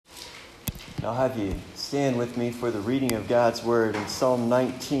I'll have you stand with me for the reading of God's Word in Psalm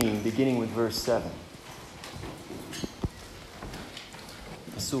 19, beginning with verse 7.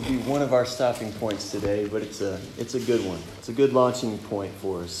 This will be one of our stopping points today, but it's a good one. It's a good launching point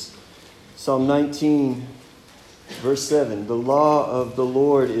for us. Psalm 19, verse 7. The law of the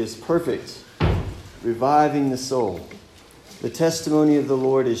Lord is perfect, reviving the soul. The testimony of the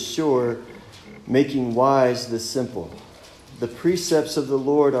Lord is sure, making wise the simple. The precepts of the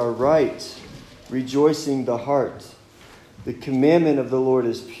Lord are right, rejoicing the heart. The commandment of the Lord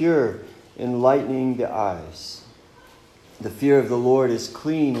is pure, enlightening the eyes. The fear of the Lord is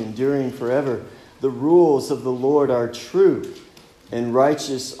clean, enduring forever. The rules of the Lord are true and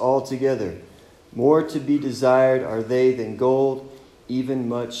righteous altogether. More to be desired are they than gold, even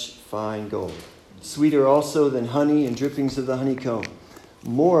much fine gold. Sweeter also than honey and drippings of the honeycomb.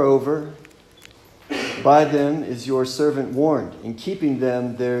 Moreover, by them is your servant warned. In keeping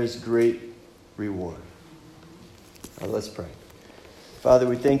them there is great reward. Let's pray. Father,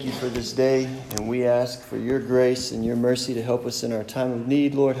 we thank you for this day, and we ask for your grace and your mercy to help us in our time of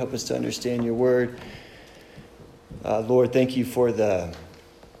need. Lord, help us to understand your word. Lord, thank you for the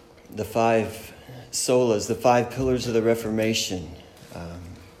five solas, the five pillars of the Reformation,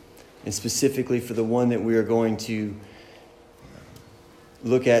 and specifically for the one that we are going to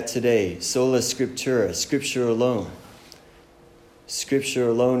look at today, Sola Scriptura, Scripture alone. Scripture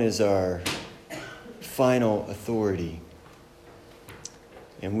alone is our final authority.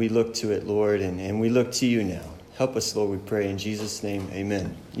 And we look to it, Lord, and we look to you now. Help us, Lord, we pray in Jesus' name,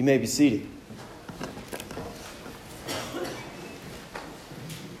 amen. You may be seated.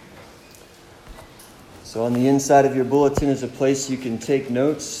 So on the inside of your bulletin is a place you can take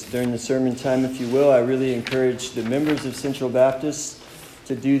notes during the sermon time, if you will. I really encourage the members of Central Baptist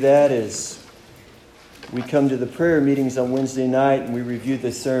to do that as we come to the prayer meetings on Wednesday night and we review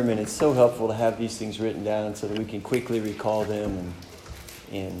the sermon. It's so helpful to have these things written down so that we can quickly recall them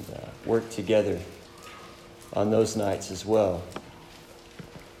and work together on those nights as well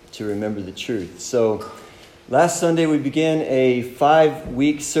to remember the truth. So last Sunday we began a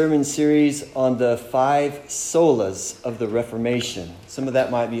 5-week sermon series on the 5 solas of the Reformation. Some of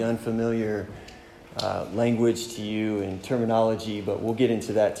that might be unfamiliar language to you and terminology, but we'll get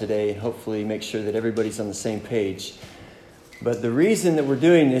into that today and hopefully make sure that everybody's on the same page. But the reason that we're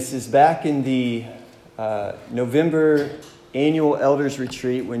doing this is back in the November annual elders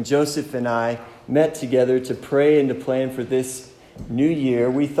retreat, when Joseph and I met together to pray and to plan for this new year,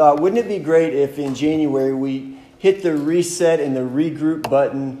 we thought, wouldn't it be great if in January we hit the reset and the regroup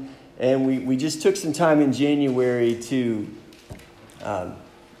button, and we just took some time in January to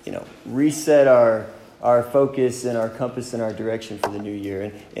reset our focus and our compass and our direction for the new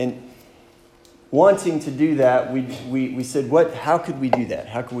year. And wanting to do that, we said, how could we do that?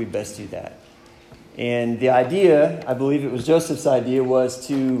 How could we best do that? And the idea, I believe it was Joseph's idea, was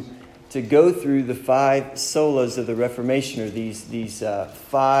to go through the 5 solas of the Reformation, or these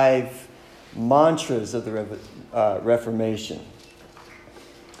 5 mantras of the Reformation.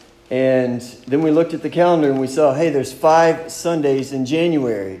 And then we looked at the calendar and we saw, hey, there's 5 Sundays in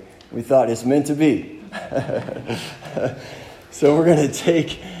January. We thought it's meant to be. So we're going to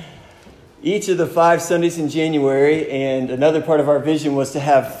take each of the 5 Sundays in January, and another part of our vision was to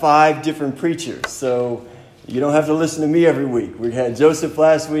have 5 different preachers. So you don't have to listen to me every week. We had Joseph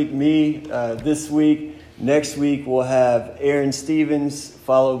last week, me this week. Next week we'll have Aaron Stevens,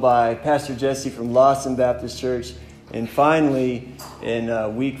 followed by Pastor Jesse from Lawson Baptist Church. And finally,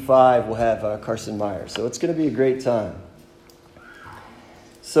 in week 5, we'll have Carson Meyer. So it's going to be a great time.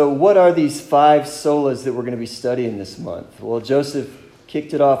 So what are these 5 solas that we're going to be studying this month? Well, Joseph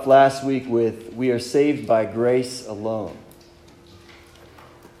kicked it off last week with, we are saved by grace alone.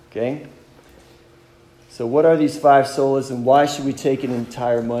 Okay? So what are these 5 solas, and why should we take an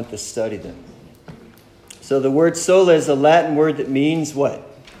entire month to study them? So the word sola is a Latin word that means what?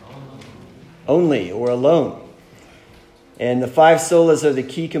 Only, or alone. And the 5 solas are the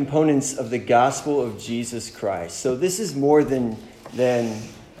key components of the gospel of Jesus Christ. So this is more than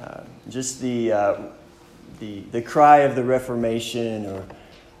just the cry of the Reformation,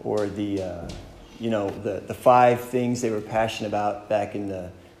 or the 5 things they were passionate about back in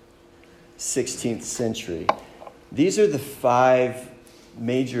the 16th century. These are the 5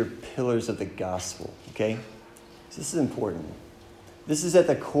 major pillars of the gospel. Okay, so this is important. This is at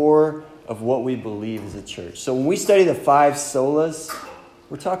the core of what we believe as a church. So when we study the 5 solas,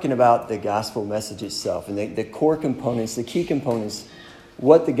 we're talking about the gospel message itself and the core components, the key components,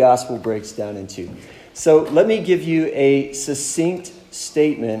 what the gospel breaks down into. So let me give you a succinct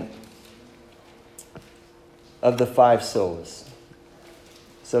statement of the 5 solas.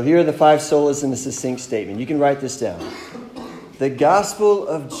 So here are the 5 solas in the succinct statement. You can write this down. The gospel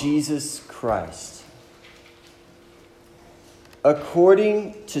of Jesus Christ,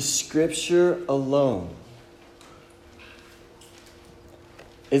 according to Scripture alone,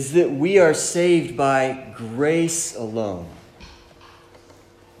 is that we are saved by grace alone,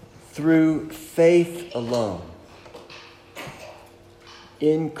 through faith alone,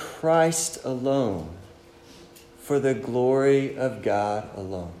 in Christ alone, for the glory of God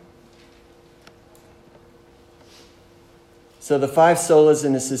alone. So the 5 solas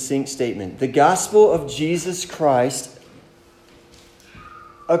in a succinct statement. The gospel of Jesus Christ,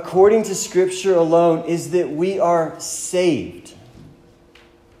 according to Scripture alone, is that we are saved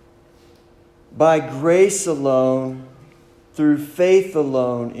by grace alone, through faith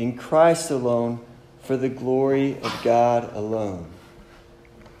alone, in Christ alone, for the glory of God alone.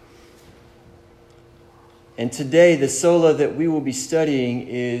 And today, the sola that we will be studying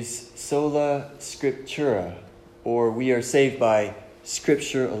is Sola Scriptura, or we are saved by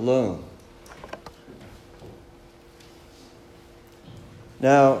Scripture alone.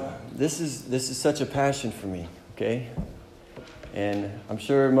 Now, this is such a passion for me, okay? And I'm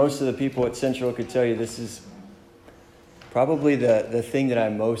sure most of the people at Central could tell you this is probably the thing that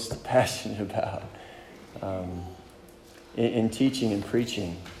I'm most passionate about in teaching and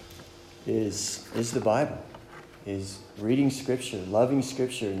preaching is the Bible, is reading Scripture, loving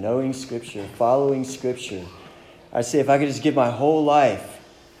Scripture, knowing Scripture, following Scripture. I say if I could just give my whole life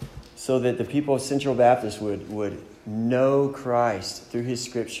so that the people of Central Baptist would know Christ through His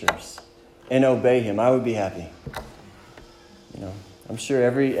Scriptures and obey Him, I would be happy. You know, I'm sure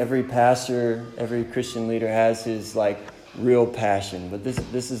every pastor, every Christian leader has his real passion, but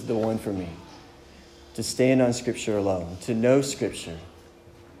this is the one for me. To stand on Scripture alone, to know Scripture,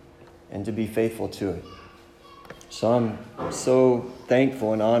 and to be faithful to it. So I'm so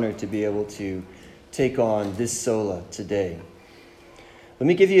thankful and honored to be able to take on this sola today. Let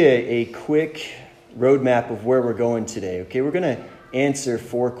me give you a quick roadmap of where we're going today. Okay, we're going to answer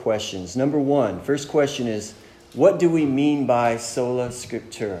 4 questions. Number 1, first question is, what do we mean by Sola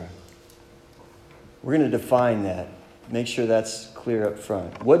Scriptura? We're going to define that. Make sure that's clear up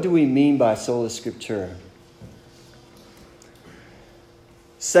front. What do we mean by Sola Scriptura?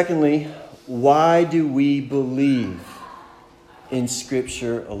 Secondly, why do we believe in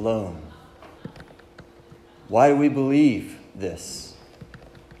Scripture alone? Why do we believe this?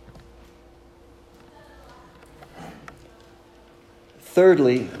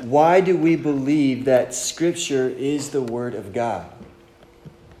 Thirdly, why do we believe that Scripture is the Word of God?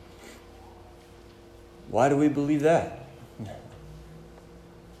 Why do we believe that?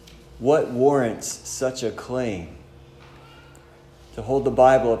 What warrants such a claim? To hold the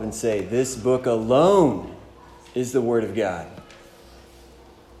Bible up and say, this book alone is the Word of God.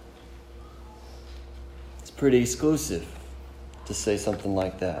 It's pretty exclusive to say something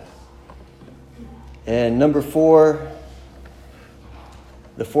like that. And number 4,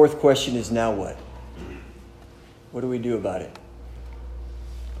 the 4th question is, now what? What do we do about it?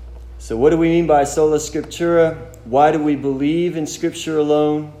 So what do we mean by Sola Scriptura? Why do we believe in Scripture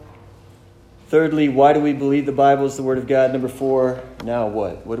alone? Thirdly, why do we believe the Bible is the Word of God? Number 4, now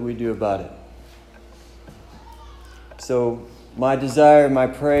what? What do we do about it? So my desire, my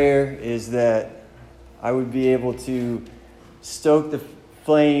prayer is that I would be able to stoke the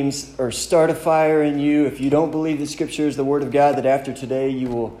flames or start a fire in you. If you don't believe that Scripture is the Word of God, that after today you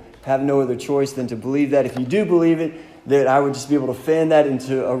will have no other choice than to believe that. If you do believe it, that I would just be able to fan that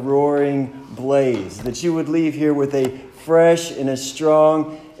into a roaring blaze. That you would leave here with a fresh and a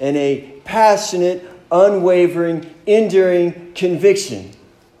strong and a passionate, unwavering, enduring conviction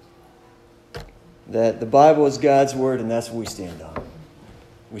that the Bible is God's Word and that's what we stand on.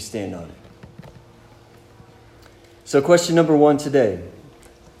 We stand on it. So question number 1 today.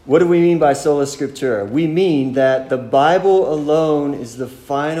 What do we mean by Sola Scriptura? We mean that the Bible alone is the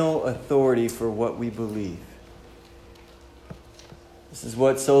final authority for what we believe. This is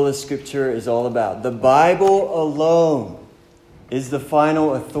what Sola Scriptura is all about. The Bible alone is the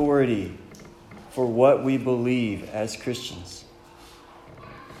final authority for what we believe as Christians.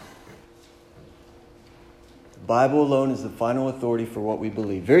 The Bible alone is the final authority for what we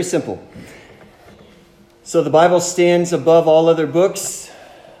believe. Very simple. So the Bible stands above all other books,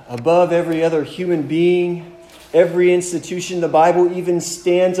 above every other human being, every institution. The Bible even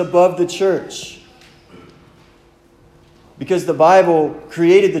stands above the church. Because the Bible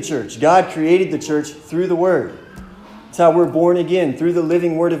created the church. God created the church through the Word. It's how we're born again, through the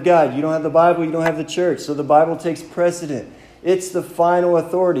living Word of God. You don't have the Bible, you don't have the church. So the Bible takes precedent. It's the final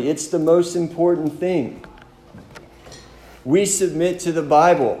authority. It's the most important thing. We submit to the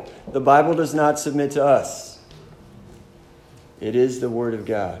Bible. The Bible does not submit to us. It is the Word of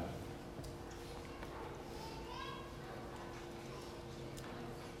God.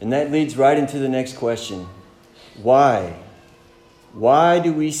 And that leads right into the next question. Why? Why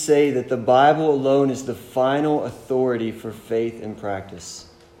do we say that the Bible alone is the final authority for faith and practice?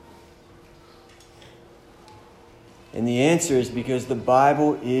 And the answer is because the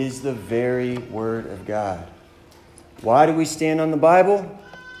Bible is the very Word of God. Why do we stand on the Bible?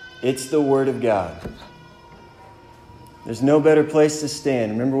 It's the Word of God. There's no better place to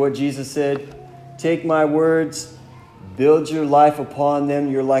stand. Remember what Jesus said? Take my words, build your life upon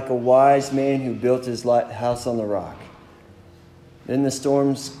them. You're like a wise man who built his house on the rock. Then the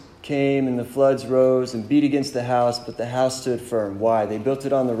storms came and the floods rose and beat against the house, but the house stood firm. Why? They built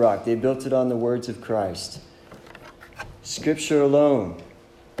it on the rock. They built it on the words of Christ. Scripture alone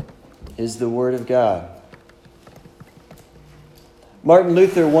is the Word of God. Martin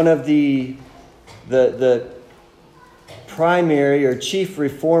Luther, one of the primary or chief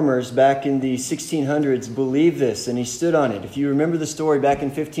reformers back in the 1600s, believed this, and he stood on it. If you remember the story, back in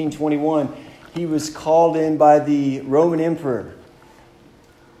 1521, he was called in by the Roman emperor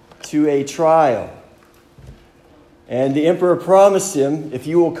to a trial. And the emperor promised him, if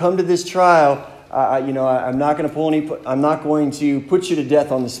you will come to this trial, I'm not going to put you to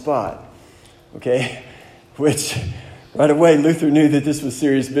death on the spot. Okay? Which, right away, Luther knew that this was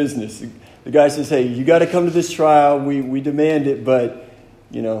serious business. The guy says, hey, you got to come to this trial. We demand it, but,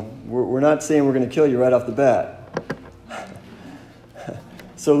 we're not saying we're going to kill you right off the bat.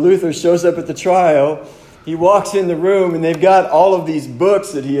 So Luther shows up at the trial. He walks in the room, and they've got all of these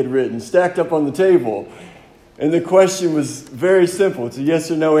books that he had written stacked up on the table. And the question was very simple. It's a yes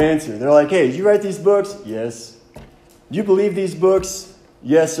or no answer. They're like, hey, did you write these books? Yes. Do you believe these books?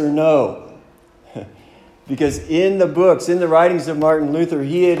 Yes or no? Because in the books, in the writings of Martin Luther,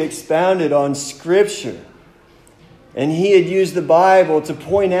 he had expounded on Scripture. And he had used the Bible to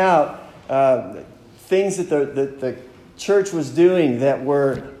point out things that the church was doing that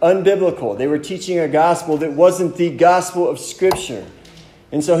were unbiblical. They were teaching a gospel that wasn't the gospel of Scripture.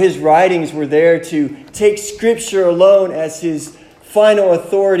 And so his writings were there to take Scripture alone as his final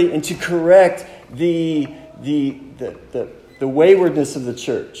authority and to correct the waywardness of the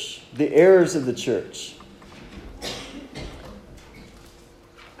church, the errors of the church.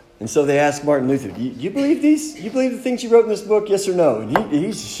 And so they asked Martin Luther, do you believe these? You believe the things you wrote in this book? Yes or no? And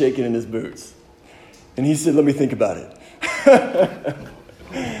he's shaking in his boots. And he said, let me think about it.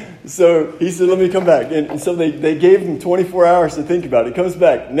 So he said, let me come back. And so they gave him 24 hours to think about it. He comes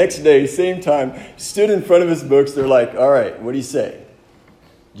back next day, same time, stood in front of his books. They're like, all right, what do you say?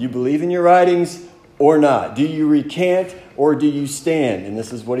 Do you believe in your writings or not? Do you recant or do you stand? And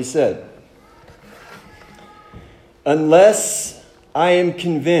this is what he said. Unless I am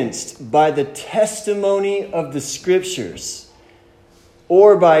convinced by the testimony of the Scriptures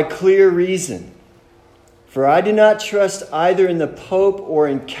or by clear reason, for I do not trust either in the Pope or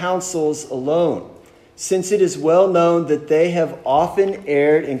in councils alone, since it is well known that they have often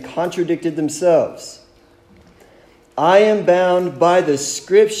erred and contradicted themselves. I am bound by the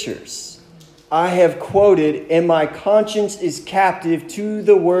Scriptures I have quoted, and my conscience is captive to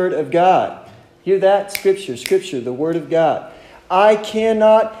the Word of God. Hear that? Scripture, the Word of God. I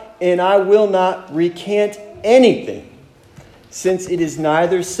cannot and I will not recant anything, since it is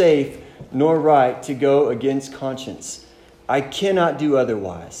neither safe nor right to go against conscience. I cannot do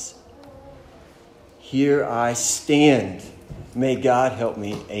otherwise. Here I stand. May God help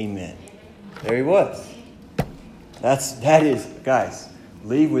me. Amen. There he was. That is, guys,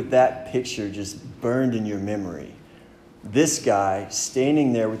 leave with that picture just burned in your memory. This guy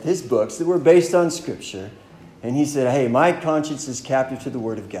standing there with his books that were based on Scripture, and he said, hey, my conscience is captive to the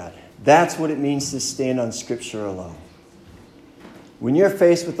Word of God. That's what it means to stand on Scripture alone. When you're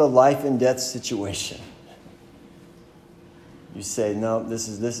faced with a life and death situation, you say, no, this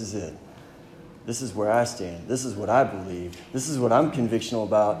is it. This is where I stand. This is what I believe. This is what I'm convictional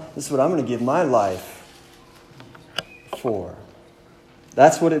about. This is what I'm going to give my life for.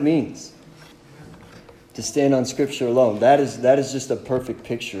 That's what it means to stand on Scripture alone. That is just a perfect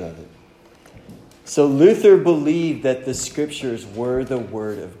picture of it. So Luther believed that the Scriptures were the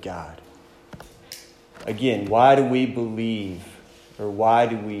Word of God. Again, why do we believe? Or why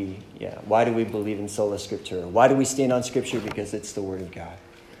do we believe in Sola Scriptura? Why do we stand on Scripture? Because it's the Word of God.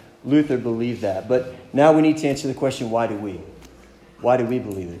 Luther believed that. But now we need to answer the question, why do we? Why do we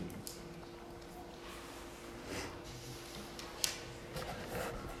believe it?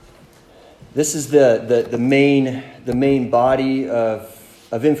 This is the main body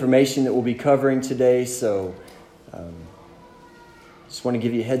of information that we'll be covering today. So Just want to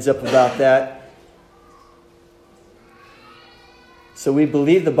give you a heads up about that. So we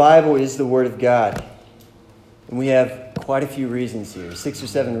believe the Bible is the Word of God. And we have quite a few reasons here, 6 or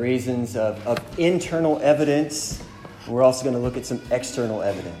 7 reasons of internal evidence. We're also going to look at some external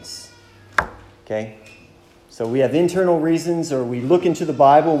evidence. Okay? So we have internal reasons, or we look into the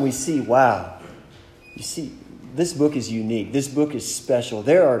Bible and we see, wow, you see, this book is unique. This book is special.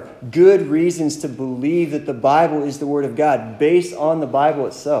 There are good reasons to believe that the Bible is the Word of God based on the Bible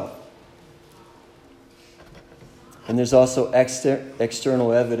itself. And there's also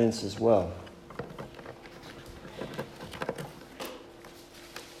external evidence as well.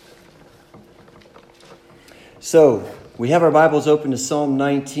 So, we have our Bibles open to Psalm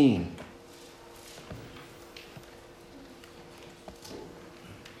 19.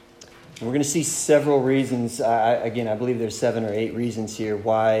 And we're going to see several reasons. I believe there's 7 or 8 reasons here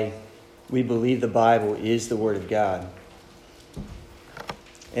why we believe the Bible is the Word of God.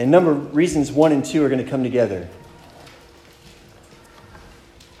 And a number of reasons 1 and 2 are going to come together.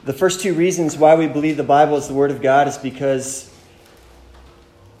 The first 2 reasons why we believe the Bible is the Word of God is because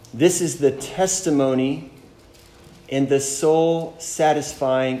this is the testimony and the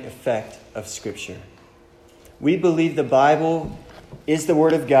soul-satisfying effect of Scripture. We believe the Bible is the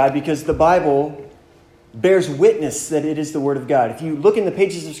Word of God because the Bible bears witness that it is the Word of God. If you look in the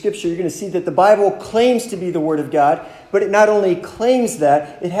pages of Scripture, you're going to see that the Bible claims to be the Word of God, but it not only claims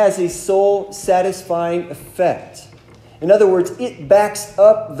that, it has a soul-satisfying effect. In other words, it backs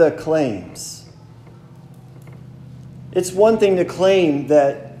up the claims. It's one thing to claim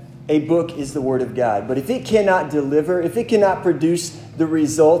that a book is the Word of God, but if it cannot deliver, if it cannot produce the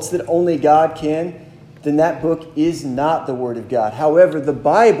results that only God can, then that book is not the Word of God. However, the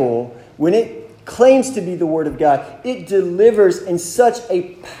Bible, when it claims to be the Word of God, it delivers in such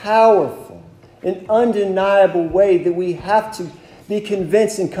a powerful and undeniable way that we have to be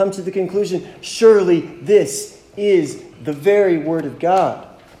convinced and come to the conclusion, surely this is the very Word of God.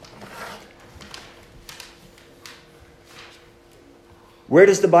 Where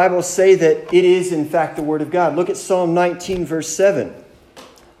does the Bible say that it is in fact the Word of God? Look at Psalm 19, verse 7.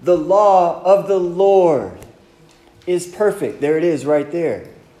 The law of the Lord is perfect. There it is right there.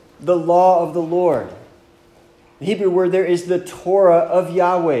 The law of the Lord. The Hebrew word there is the Torah of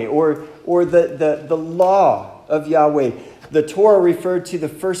Yahweh, or the law of Yahweh. The Torah referred to the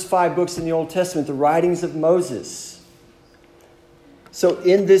first 5 books in the Old Testament, the writings of Moses. So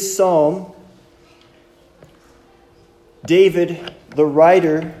in this psalm, David, the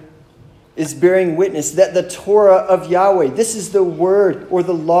writer, is bearing witness that the Torah of Yahweh, this is the word or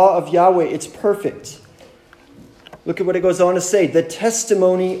the law of Yahweh, it's perfect. Look at what it goes on to say. The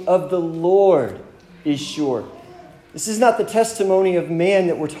testimony of the Lord is sure. This is not the testimony of man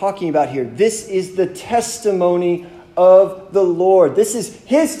that we're talking about here. This is the testimony of the Lord. This is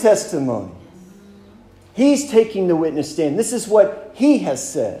His testimony. He's taking the witness stand. This is what He has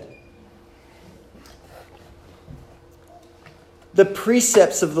said. The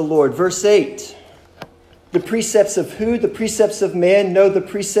precepts of the Lord, verse 8. The precepts of who? The precepts of man? No, the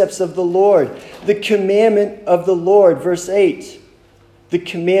precepts of the Lord. The commandment of the Lord, verse 8. The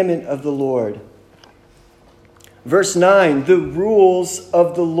commandment of the Lord. Verse 9, the rules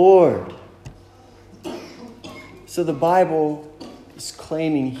of the Lord. So the Bible is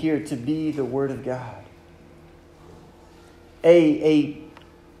claiming here to be the Word of God. A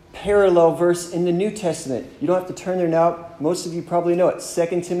parallel verse in the New Testament. You don't have to turn there now. Most of you probably know it.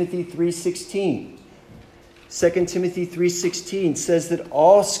 2 Timothy 3:16. 2 Timothy 3:16 says that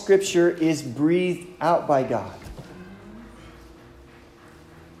all Scripture is breathed out by God.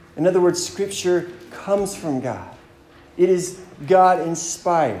 In other words, Scripture comes from God. It is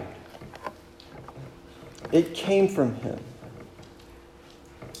God-inspired. It came from Him.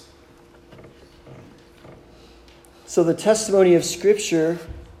 So the testimony of Scripture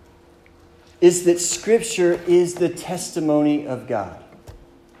is that Scripture is the testimony of God.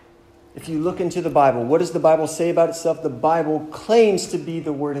 If you look into the Bible, what does the Bible say about itself? The Bible claims to be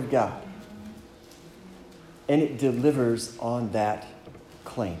the Word of God. And it delivers on that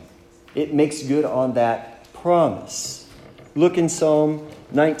claim. It makes good on that promise. Look in Psalm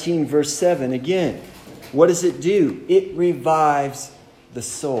 19, verse 7 again. What does it do? It revives the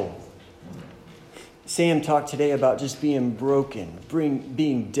soul. Sam talked today about just being broken,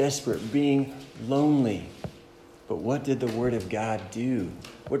 being desperate, being lonely. But what did the Word of God do?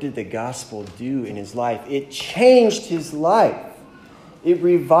 What did the gospel do in his life? It changed his life. It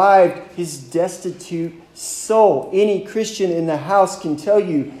revived his destitute soul. Any Christian in the house can tell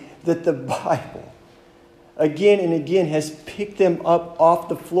you that the Bible, again and again, has picked them up off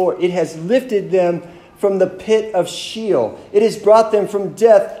the floor. It has lifted them from the pit of Sheol. It has brought them from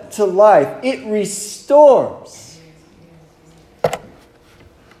death to life. It restores.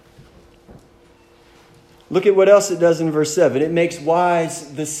 Look at what else it does in verse 7. It makes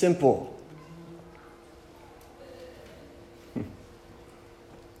wise the simple.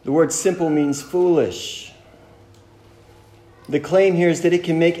 The word simple means foolish. The claim here is that it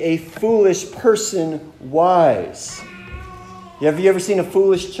can make a foolish person wise. Have you ever seen a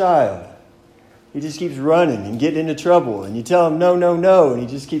foolish child? He just keeps running and getting into trouble. And you tell him, no, no, no. And he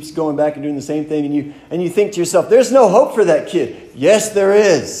just keeps going back and doing the same thing. And you think to yourself, there's no hope for that kid. Yes, there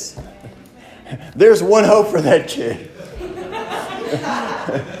is. There's one hope for that kid.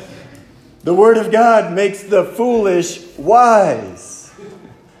 The Word of God makes the foolish wise.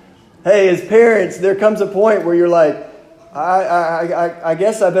 Hey, as parents, there comes a point where you're like, I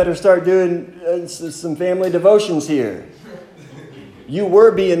guess I better start doing some family devotions here. You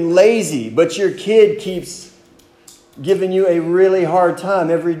were being lazy, but your kid keeps giving you a really hard time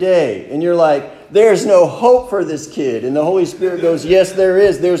every day. And you're like, there's no hope for this kid. And the Holy Spirit goes, yes, there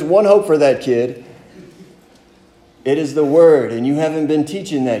is. There's one hope for that kid. It is the Word. And you haven't been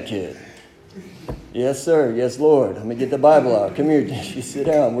teaching that kid. Yes, sir. Yes, Lord. I'm going to get the Bible out. Come here, you sit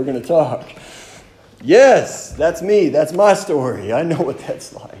down. We're going to talk. Yes, that's me. That's my story. I know what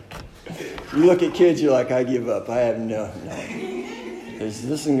that's like. You look at kids, you're like, I give up. I have no. This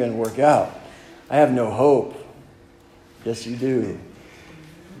isn't going to work out. I have no hope. Yes, you do.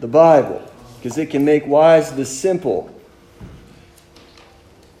 The Bible, because it can make wise the simple.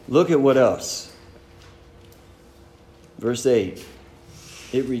 Look at what else. Verse 8.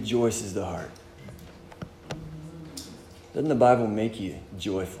 It rejoices the heart. Doesn't the Bible make you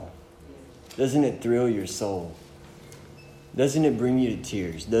joyful? Doesn't it thrill your soul? Doesn't it bring you to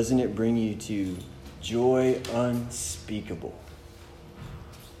tears? Doesn't it bring you to joy unspeakable?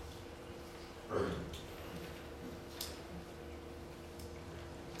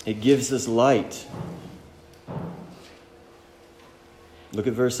 It gives us light. Look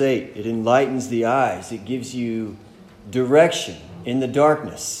at verse 8. It enlightens the eyes. It gives you direction in the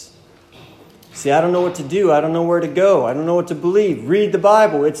darkness. See, I don't know what to do. I don't know where to go. I don't know what to believe. Read the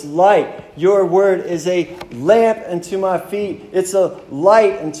Bible. It's light. Your word is a lamp unto my feet. It's a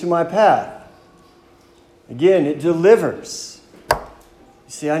light unto my path. Again, it delivers. You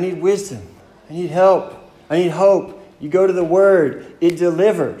see, I need wisdom. I need help. I need hope. You go to the Word. It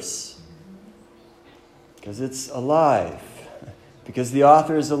delivers. Because it's alive. Because the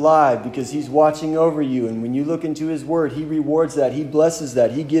author is alive. Because He's watching over you. And when you look into His Word, He rewards that. He blesses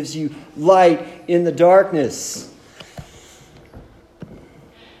that. He gives you light in the darkness.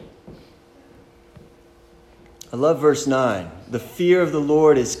 I love verse 9. The fear of the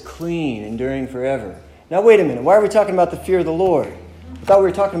Lord is clean, enduring forever. Now wait a minute. Why are we talking about the fear of the Lord? I thought we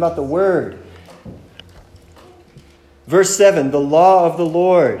were talking about the Word. Verse 7, the law of the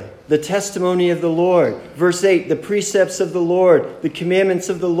Lord, the testimony of the Lord. Verse 8, the precepts of the Lord, the commandments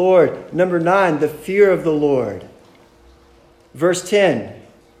of the Lord. Number 9, the fear of the Lord. Verse 9,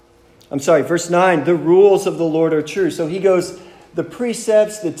 the rules of the Lord are true. So he goes, the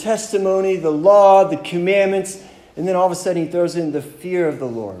precepts, the testimony, the law, the commandments, and then all of a sudden he throws in the fear of the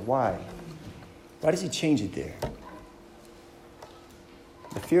Lord. Why? Why does he change it there?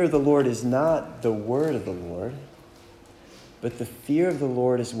 The fear of the Lord is not the word of the Lord. But the fear of the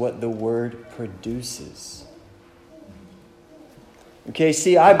Lord is what the Word produces. Okay,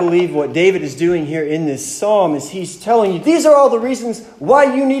 see, I believe what David is doing here in this psalm is he's telling you, these are all the reasons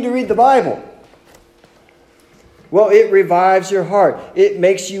why you need to read the Bible. Well, it revives your heart. It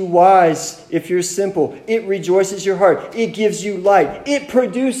makes you wise if you're simple. It rejoices your heart. It gives you light. It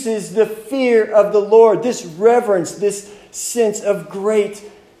produces the fear of the Lord, this reverence, this sense of great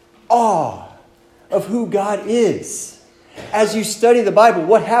awe of who God is. As you study the Bible,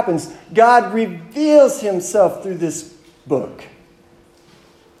 what happens? God reveals Himself through this book.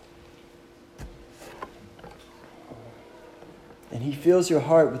 And He fills your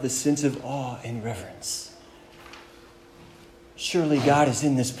heart with a sense of awe and reverence. Surely God is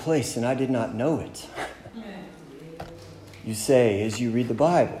in this place and I did not know it. You say as you read the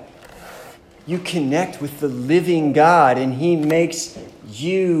Bible. You connect with the living God and He makes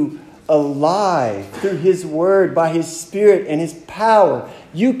you alive through His Word, by His Spirit and His power.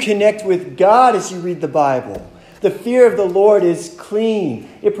 You connect with God as you read the Bible. The fear of the Lord is clean.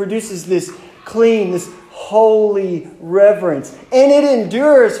 It produces this clean, this holy reverence. And it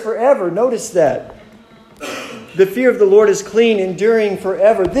endures forever. Notice that. The fear of the Lord is clean, enduring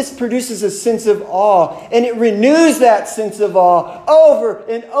forever. This produces a sense of awe. And it renews that sense of awe over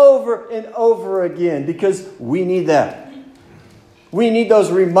and over and over again. Because we need that. We need those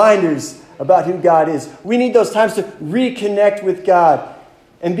reminders about who God is. We need those times to reconnect with God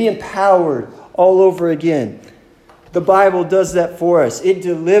and be empowered all over again. The Bible does that for us. It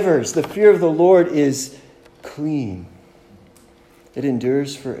delivers. The fear of the Lord is clean. It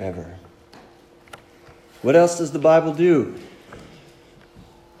endures forever. What else does the Bible do?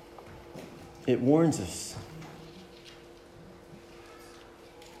 It warns us.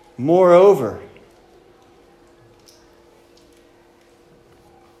 Moreover,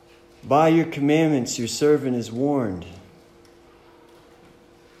 by your commandments your servant is warned,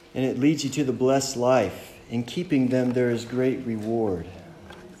 and it leads you to the blessed life. In keeping them there is great reward.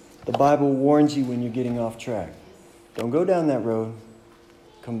 The Bible warns you when you're getting off track. Don't go down that road.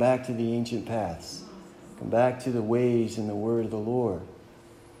 Come back to the ancient paths. Come back to the ways and the word of the Lord.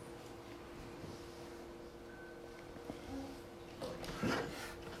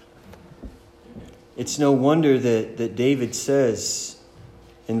 It's no wonder that David says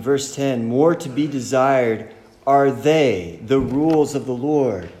in verse 10, more to be desired are they, the rules of the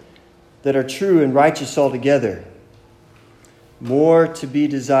Lord, that are true and righteous altogether. More to be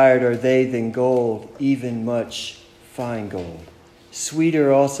desired are they than gold, even much fine gold.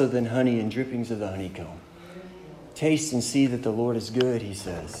 Sweeter also than honey and drippings of the honeycomb. Taste and see that the Lord is good, he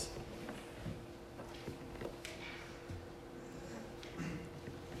says.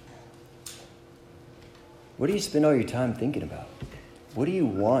 What do you spend all your time thinking about? What do you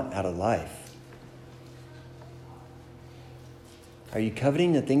want out of life? Are you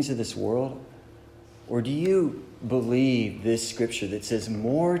coveting the things of this world? Or do you believe this scripture that says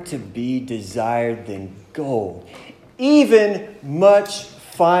more to be desired than gold, even much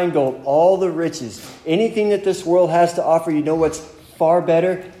fine gold, all the riches, anything that this world has to offer? You know what's far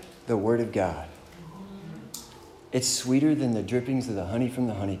better? The Word of God. It's sweeter than the drippings of the honey from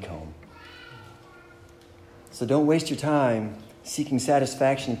the honeycomb. So don't waste your time seeking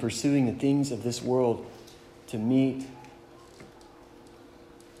satisfaction and pursuing the things of this world to meet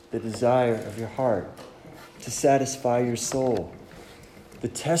the desire of your heart, to satisfy your soul. The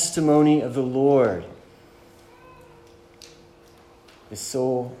testimony of the Lord is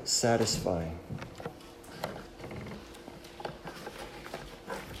soul satisfying.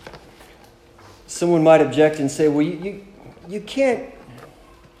 Someone might object and say, well, you can't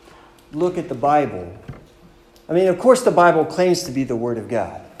look at the Bible. I mean, of course the Bible claims to be the Word of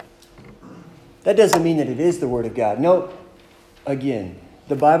God. That doesn't mean that it is the Word of God. No, again,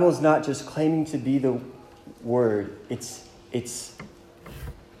 the Bible is not just claiming to be the Word. It's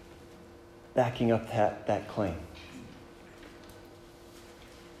backing up that claim.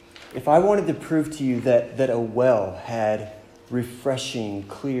 If I wanted to prove to you that a well had refreshing,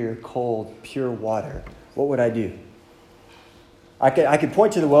 clear, cold, pure water, what would I do? I could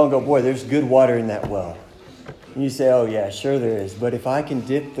point to the well and go, boy, there's good water in that well. And you say, oh yeah, sure there is. But if I can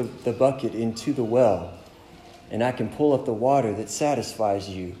dip the bucket into the well and I can pull up the water that satisfies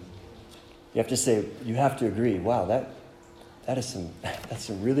you, you have to agree, wow, that's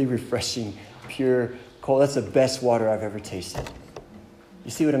some really refreshing, pure, cold. That's the best water I've ever tasted.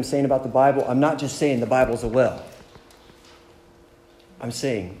 You see what I'm saying about the Bible? I'm not just saying the Bible's a well. I'm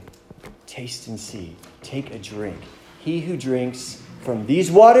saying, taste and see. Take a drink. He who drinks from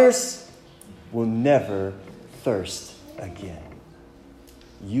these waters will never thirst again.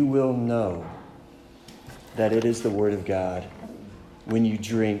 You will know that it is the Word of God when you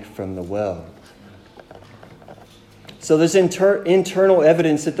drink from the well. So there's internal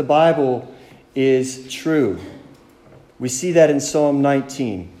evidence that the Bible is true. We see that in Psalm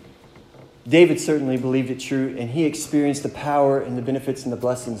 19. David certainly believed it true, and he experienced the power and the benefits and the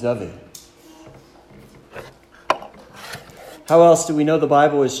blessings of it. How else do we know the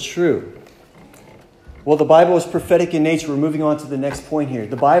Bible is true? Well, the Bible is prophetic in nature. We're moving on to the next point here.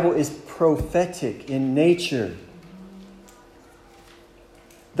 The Bible is prophetic in nature.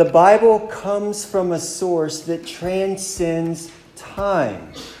 The Bible comes from a source that transcends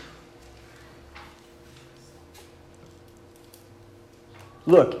time.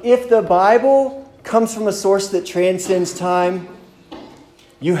 Look, if the Bible comes from a source that transcends time,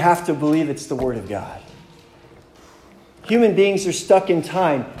 you have to believe it's the Word of God. Human beings are stuck in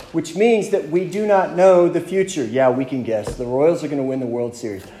time, which means that we do not know the future. Yeah, we can guess. The Royals are going to win the World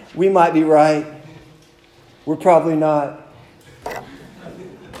Series. We might be right. We're probably not.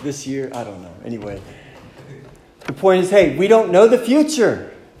 This year, I don't know. Anyway, the point is, hey, we don't know the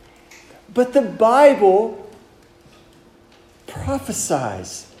future. But the Bible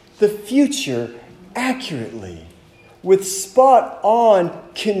prophesies the future accurately with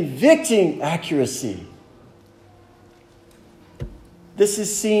spot-on, convicting accuracy. This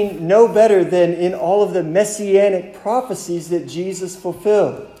is seen no better than in all of the messianic prophecies that Jesus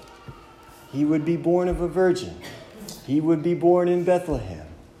fulfilled. He would be born of a virgin. He would be born in Bethlehem.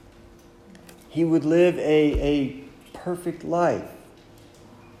 He would live a perfect life.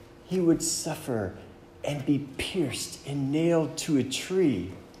 He would suffer and be pierced and nailed to a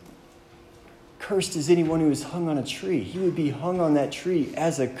tree. Cursed is anyone who is hung on a tree. He would be hung on that tree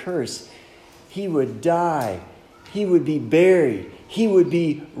as a curse. He would die. He would be buried. He would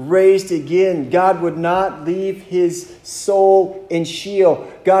be raised again. God would not leave his soul in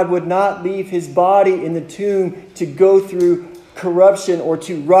Sheol. God would not leave his body in the tomb to go through corruption or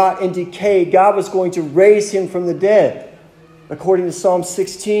to rot and decay. God was going to raise him from the dead, according to Psalm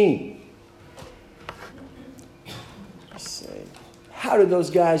 16. How did those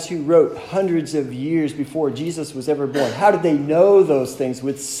guys who wrote hundreds of years before Jesus was ever born, how did they know those things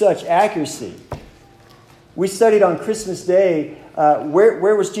with such accuracy? We studied on Christmas Day,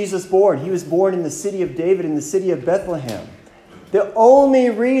 where was Jesus born? He was born in the city of David, in the city of Bethlehem. The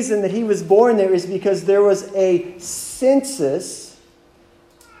only reason that he was born there is because there was a census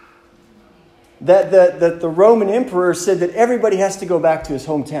that the Roman emperor said that everybody has to go back to his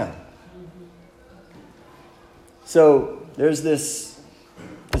hometown. So there's this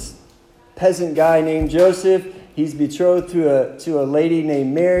peasant guy named Joseph. He's betrothed to a lady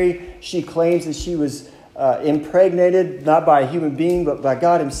named Mary. She claims that she was impregnated, not by a human being, but by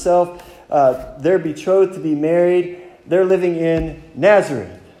God himself. They're betrothed to be married. They're living in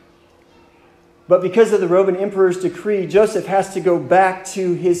Nazareth. But because of the Roman emperor's decree, Joseph has to go back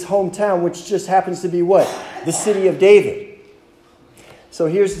to his hometown, which just happens to be what? The city of David. So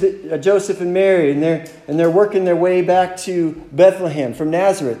here's Joseph and Mary, and they're working their way back to Bethlehem from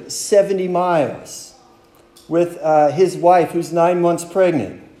Nazareth, 70 miles, with his wife who's 9 months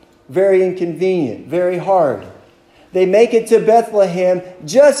pregnant. Very inconvenient, very hard. They make it to Bethlehem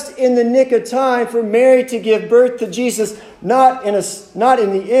just in the nick of time for Mary to give birth to Jesus, not in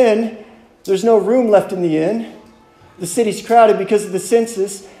the inn. There's no room left in the inn. The city's crowded because of the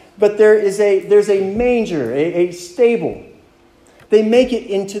census, but there's a manger, a stable. They make it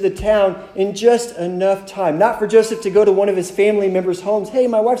into the town in just enough time. Not for Joseph to go to one of his family members' homes. Hey,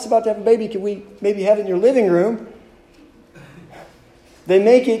 my wife's about to have a baby. Can we maybe have it in your living room? They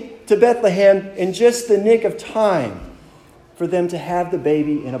make it to Bethlehem in just the nick of time for them to have the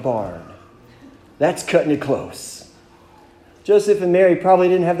baby in a barn. That's cutting it close. Joseph and Mary probably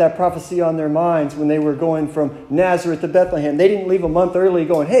didn't have that prophecy on their minds when they were going from Nazareth to Bethlehem. They didn't leave a month early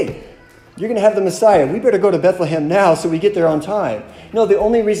going, hey, you're going to have the Messiah. We better go to Bethlehem now so we get there on time. No, the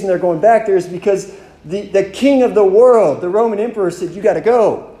only reason they're going back there is because the king of the world, the Roman emperor, said, you got to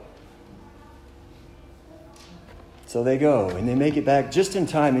go. So they go, and they make it back just in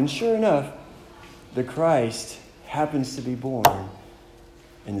time. And sure enough, the Christ happens to be born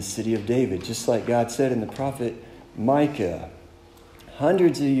in the city of David, just like God said in the prophet Micah,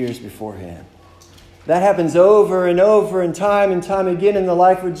 hundreds of years beforehand. That happens over and over and time again in the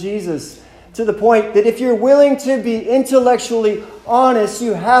life of Jesus, to the point that if you're willing to be intellectually honest,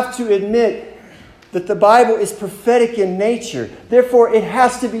 you have to admit that the Bible is prophetic in nature. Therefore, it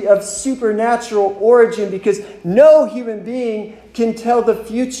has to be of supernatural origin, because no human being can tell the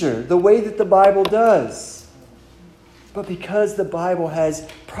future the way that the Bible does. But because the Bible has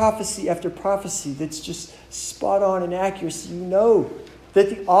prophecy after prophecy that's just spot on in accuracy, you know that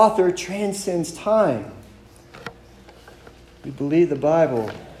the author transcends time. We believe the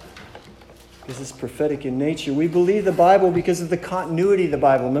Bible because it's prophetic in nature. We believe the Bible because of the continuity of the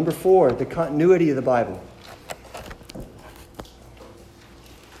Bible. Number 4, the continuity of the Bible.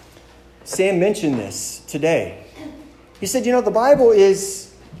 Sam mentioned this today. He said, the Bible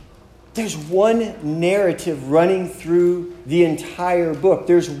there's one narrative running through the entire book.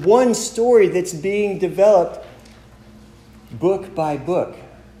 There's one story that's being developed book by book.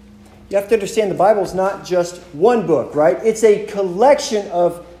 You have to understand the Bible is not just one book, right? It's a collection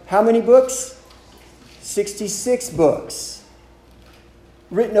of how many books? 66 books.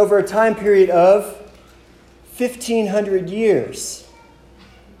 Written over a time period of 1,500 years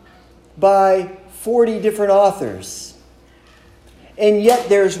by 40 different authors. And yet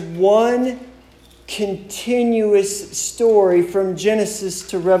there's one continuous story from Genesis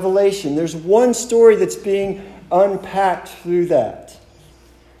to Revelation. There's one story that's being unpacked through that.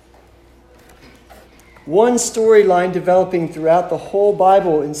 One storyline developing throughout the whole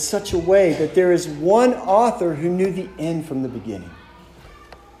Bible in such a way that there is one author who knew the end from the beginning.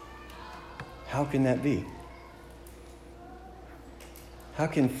 How can that be? How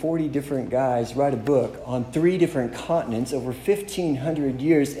can 40 different guys write a book on 3 different continents over 1,500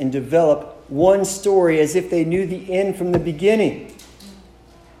 years and develop one story as if they knew the end from the beginning?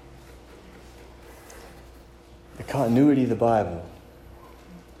 The continuity of the Bible.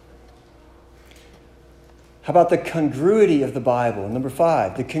 How about the congruity of the Bible? Number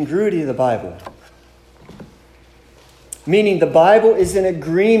 5, the congruity of the Bible. Meaning the Bible is in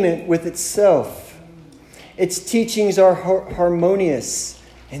agreement with itself. Its teachings are harmonious,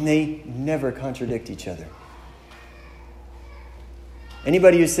 and they never contradict each other.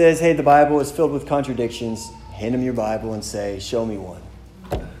 Anybody who says, hey, the Bible is filled with contradictions, hand them your Bible and say, show me one.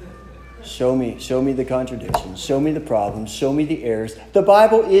 Show me the contradictions. Show me the problems. Show me the errors. The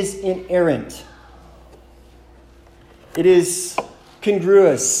Bible is inerrant. It is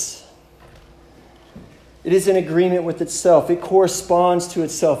congruous. It is in agreement with itself. It corresponds to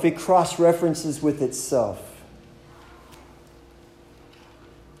itself. It cross-references with itself.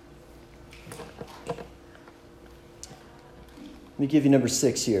 Let me give you number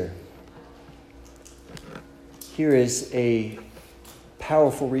 6 here. Here is a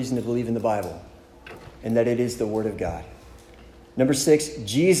powerful reason to believe in the Bible, and that it is the Word of God. Number 6,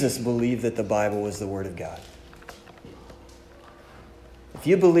 Jesus believed that the Bible was the Word of God. If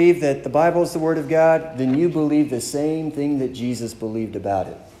you believe that the Bible is the Word of God, then you believe the same thing that Jesus believed about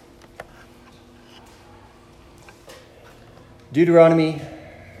it. Deuteronomy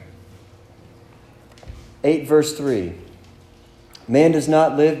 8, verse 3. Man does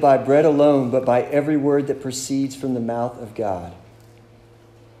not live by bread alone, but by every word that proceeds from the mouth of God.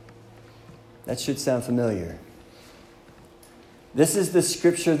 That should sound familiar. This is the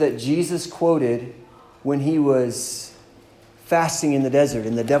scripture that Jesus quoted when he was fasting in the desert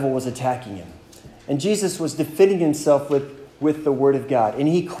and the devil was attacking him. And Jesus was defending himself with the word of God. And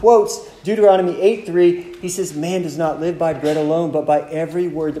he quotes Deuteronomy 8:3. He says, man does not live by bread alone, but by every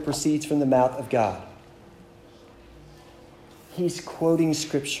word that proceeds from the mouth of God. He's quoting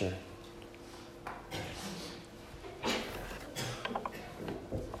Scripture.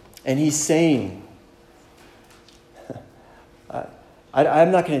 And he's saying,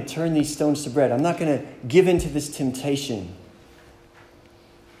 I'm not going to turn these stones to bread. I'm not going to give in to this temptation.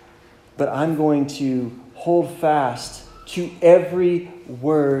 But I'm going to hold fast to every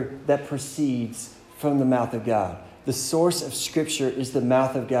word that proceeds from the mouth of God. The source of Scripture is the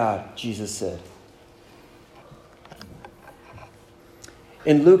mouth of God, Jesus said.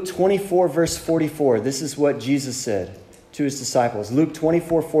 In Luke 24, verse 44, this is what Jesus said to his disciples. Luke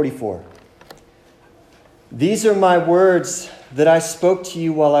 24, 44. These are my words that I spoke to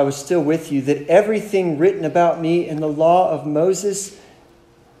you while I was still with you, that everything written about me in the law of Moses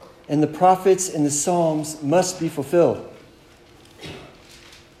and the prophets and the Psalms must be fulfilled.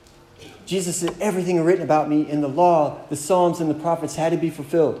 Jesus said everything written about me in the law, the Psalms, and the prophets had to be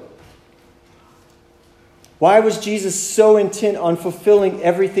fulfilled. Why was Jesus so intent on fulfilling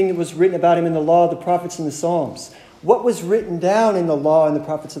everything that was written about him in the law, the prophets, and the Psalms? What was written down in the law and the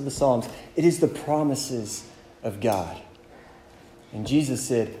prophets of the Psalms? It is the promises of God. And Jesus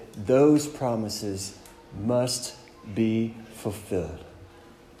said, those promises must be fulfilled.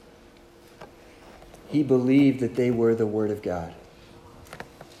 He believed that they were the Word of God.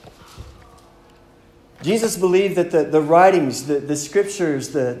 Jesus believed that the writings, the scriptures,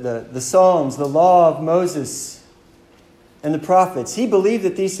 the Psalms, the law of Moses, and the prophets, he believed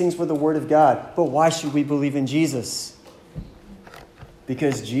that these things were the Word of God. But why should we believe in Jesus?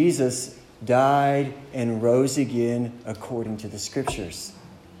 Because Jesus died and rose again according to the Scriptures.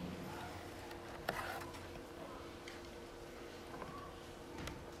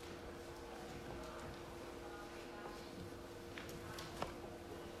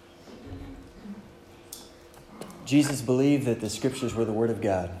 Jesus believed that the Scriptures were the Word of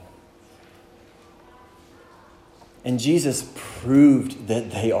God. And Jesus proved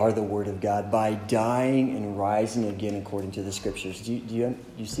that they are the Word of God by dying and rising again according to the Scriptures. Do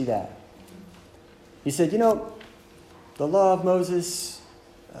you see that? He said, the law of Moses,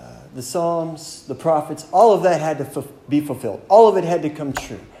 the Psalms, the prophets, all of that had to be fulfilled. All of it had to come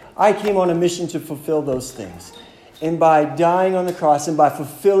true. I came on a mission to fulfill those things. And by dying on the cross and by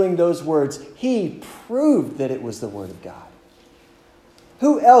fulfilling those words, he proved that it was the Word of God.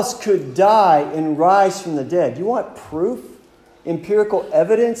 Who else could die and rise from the dead? You want proof? Empirical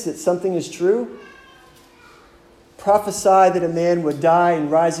evidence that something is true? Prophesy that a man would die and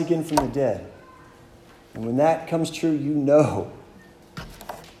rise again from the dead. And when that comes true, you know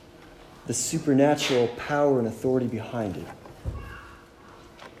the supernatural power and authority behind it.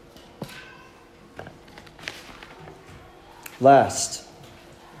 Last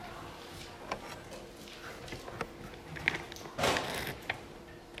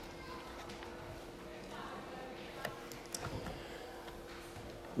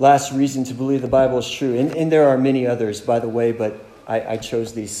reason to believe the Bible is true, and there are many others, by the way, but I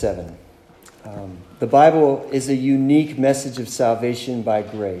chose these 7. The Bible is a unique message of salvation by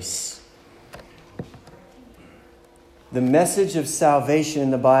grace. The message of salvation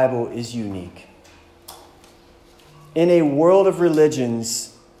in the Bible is unique. In a world of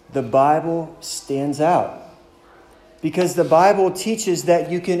religions, the Bible stands out because the Bible teaches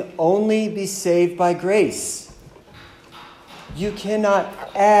that you can only be saved by grace. You cannot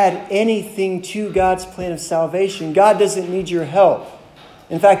add anything to God's plan of salvation. God doesn't need your help.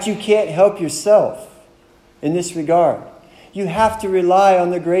 In fact, you can't help yourself in this regard. You have to rely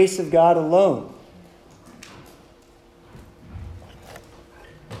on the grace of God alone.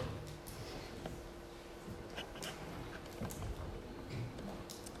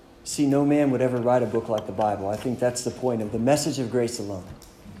 See, no man would ever write a book like the Bible. I think that's the point of the message of grace alone.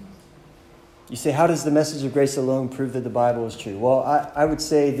 You say, how does the message of grace alone prove that the Bible is true? Well, I would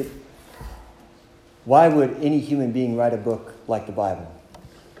say that why would any human being write a book like the Bible?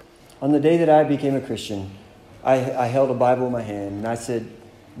 On the day that I became a Christian, I held a Bible in my hand and I said,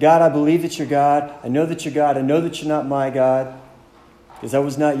 God, I believe that you're God. I know that you're God. I know that you're not my God, because I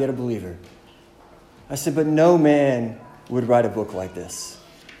was not yet a believer. I said, but no man would write a book like this,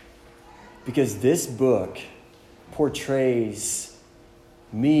 because this book portrays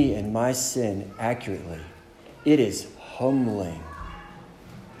me and my sin accurately. It is humbling.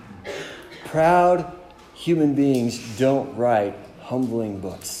 Proud human beings don't write humbling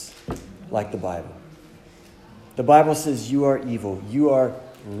books like the Bible. The Bible says you are evil. You are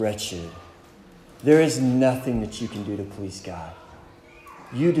wretched. There is nothing that you can do to please God.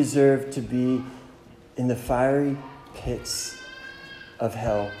 You deserve to be in the fiery pits of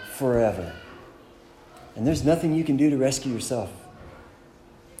hell forever. And there's nothing you can do to rescue yourself.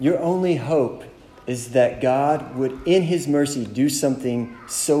 Your only hope is that God would, in his mercy, do something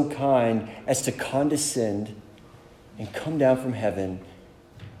so kind as to condescend and come down from heaven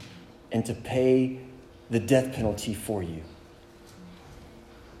and to pay the death penalty for you.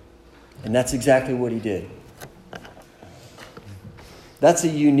 And that's exactly what he did. That's a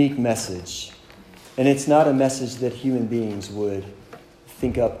unique message. And it's not a message that human beings would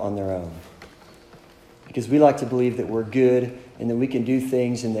think up on their own. Because we like to believe that we're good and that we can do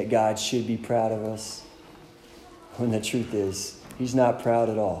things and that God should be proud of us. When the truth is, he's not proud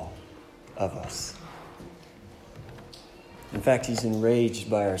at all of us. In fact, he's enraged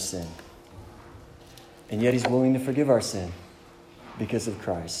by our sin. And yet he's willing to forgive our sin because of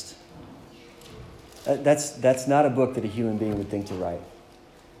Christ. That's not a book that a human being would think to write.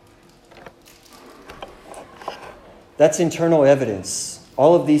 That's internal evidence.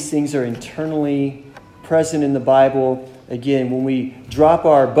 All of these things are internally present in the Bible. Again, when we drop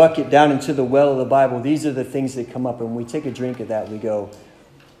our bucket down into the well of the Bible, these are the things that come up. And when we take a drink of that, we go,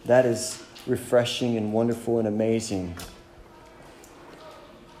 that is refreshing and wonderful and amazing.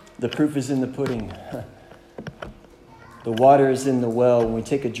 The proof is in the pudding. The water is in the well. When we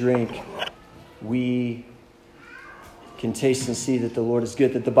take a drink, we can taste and see that the Lord is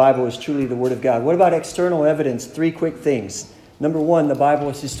good, that the Bible is truly the Word of God. What about external evidence? 3 quick things. Number 1, the Bible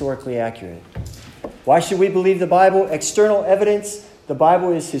is historically accurate. Why should we believe the Bible? External evidence, the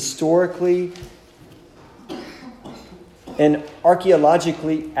Bible is historically and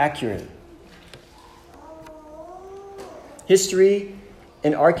archaeologically accurate. History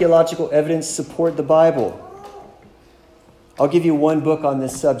and archaeological evidence support the Bible. I'll give you one book on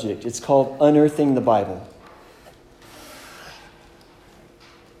this subject. It's called Unearthing the Bible.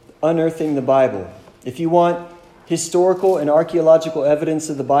 Unearthing the Bible. If you want historical and archaeological evidence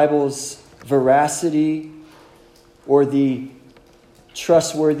of the Bible's veracity or the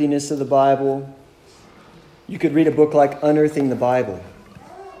trustworthiness of the Bible, you could read a book like Unearthing the Bible.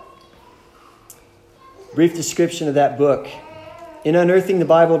 Brief description of that book. In Unearthing the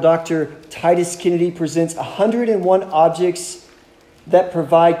Bible, Dr. Titus Kennedy presents 101 objects that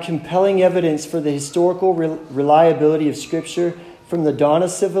provide compelling evidence for the historical reliability of Scripture from the dawn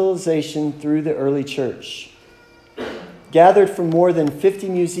of civilization through the early church. Gathered from more than 50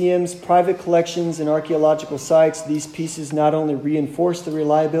 museums, private collections, and archaeological sites, these pieces not only reinforce the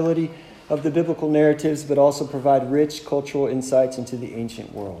reliability of the biblical narratives, but also provide rich cultural insights into the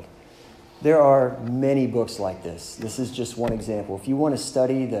ancient world. There are many books like this. This is just one example. If you want to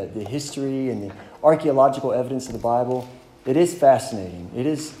study the history and the archaeological evidence of the Bible, it is fascinating. It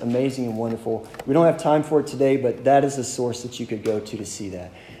is amazing and wonderful. We don't have time for it today, but that is a source that you could go to see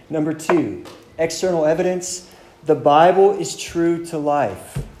that. Number 2, external evidence. The Bible is true to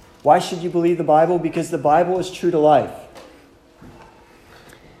life. Why should you believe the Bible? Because the Bible is true to life.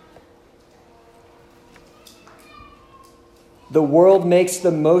 The world makes the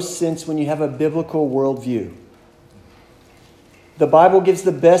most sense when you have a biblical worldview. The Bible gives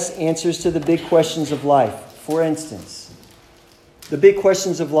the best answers to the big questions of life. For instance, the big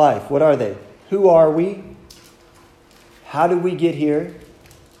questions of life, what are they? Who are we? How did we get here?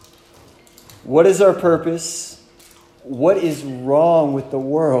 What is our purpose? What is wrong with the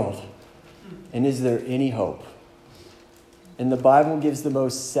world? And is there any hope? And the Bible gives the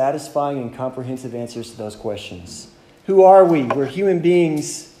most satisfying and comprehensive answers to those questions. Who are we? We're human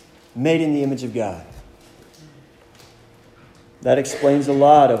beings made in the image of God. That explains a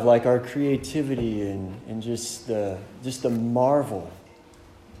lot of like our creativity and just the marvel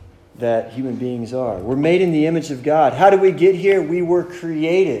that human beings are. We're made in the image of God. How did we get here? We were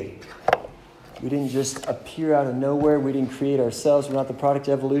created. We didn't just appear out of nowhere. We didn't create ourselves. We're not the product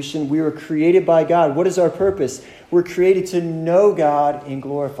of evolution. We were created by God. What is our purpose? We're created to know God and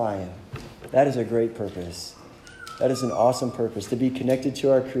glorify Him. That is a great purpose. That is an awesome purpose, to be connected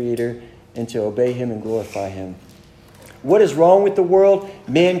to our Creator and to obey Him and glorify Him. What is wrong with the world?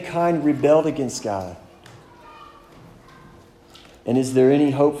 Mankind rebelled against God. And is there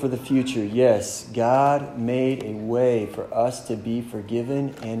any hope for the future? Yes, God made a way for us to be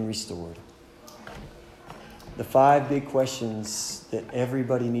forgiven and restored. The 5 big questions that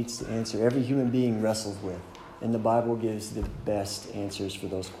everybody needs to answer, every human being wrestles with. And the Bible gives the best answers for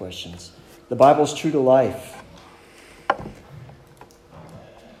those questions. The Bible's true to life.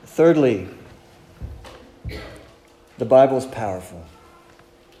 Thirdly, the Bible's powerful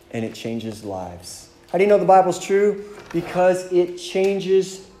and it changes lives. How do you know the Bible's true? Because it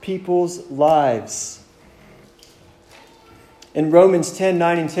changes people's lives. In Romans 10,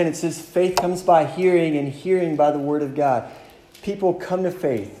 9 and 10, it says, faith comes by hearing and hearing by the word of God. People come to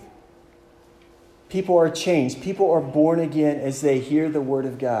faith. People are changed. People are born again as they hear the word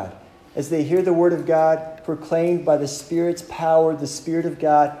of God. As they hear the word of God proclaimed by the Spirit's power, the Spirit of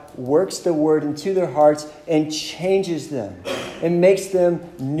God works the word into their hearts and changes them and makes them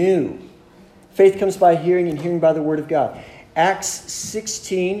new. Faith comes by hearing and hearing by the word of God. Acts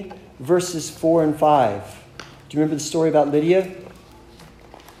 16, verses 4 and 5. Do you remember the story about Lydia?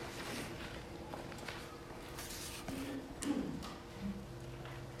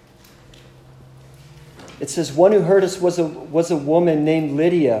 It says, one who heard us was a woman named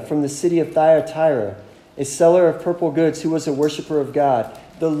Lydia from the city of Thyatira, a seller of purple goods who was a worshiper of God.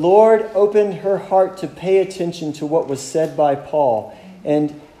 The Lord opened her heart to pay attention to what was said by Paul.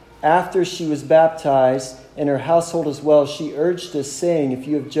 And after she was baptized, and her household as well, she urged us, saying, if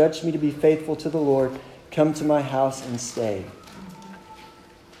you have judged me to be faithful to the Lord, come to my house and stay.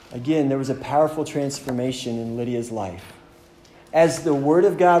 Again, there was a powerful transformation in Lydia's life. As the word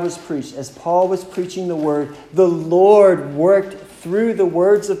of God was preached, as Paul was preaching the word, the Lord worked through the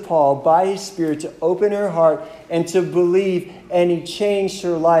words of Paul by His Spirit to open her heart and to believe, and He changed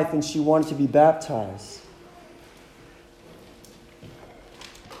her life, and she wanted to be baptized.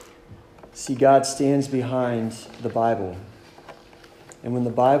 See, God stands behind the Bible. And when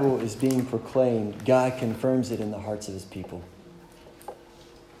the Bible is being proclaimed, God confirms it in the hearts of His people.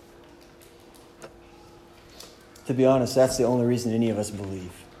 To be honest, that's the only reason any of us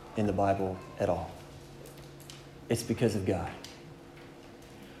believe in the Bible at all. It's because of God.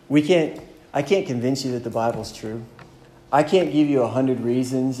 I can't convince you that the Bible's true. I can't give you 100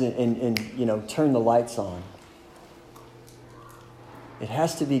 reasons and turn the lights on. It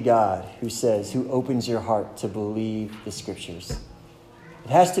has to be God who opens your heart to believe the Scriptures. It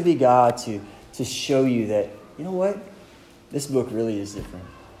has to be God to show you that, you know what? This book really is different.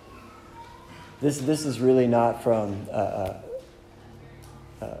 This is really not from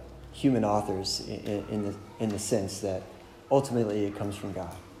human authors in the sense that ultimately it comes from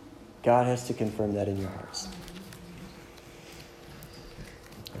God. God has to confirm that in your hearts.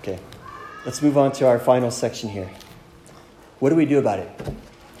 Okay, let's move on to our final section here. What do we do about it?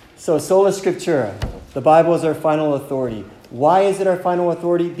 So, Sola Scriptura, the Bible is our final authority. Why is it our final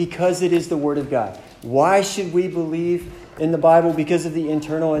authority? Because it is the Word of God. Why should we believe in the Bible? Because of the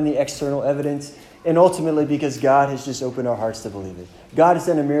internal and the external evidence, and ultimately because God has just opened our hearts to believe it. God has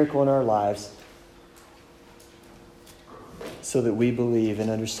done a miracle in our lives so that we believe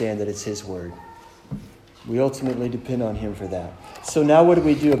and understand that it's His Word. We ultimately depend on Him for that. So now what do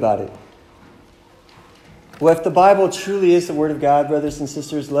we do about it? Well, if the Bible truly is the Word of God, brothers and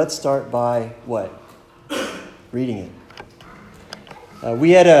sisters, let's start by what? Reading it.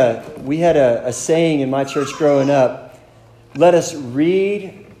 We had a saying in my church growing up. Let us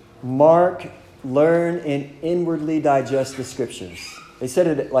read, mark, learn, and inwardly digest the Scriptures. They said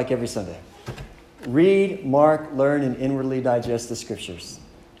it like every Sunday. Read, mark, learn, and inwardly digest the Scriptures.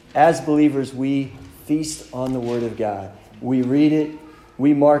 As believers, we feast on the Word of God. We read it,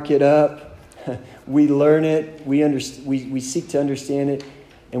 we mark it up, we learn it, we seek to understand it,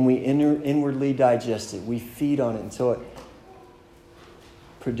 and we inwardly digest it. We feed on it until it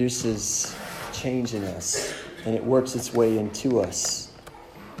produces change in us. and it works its way into us.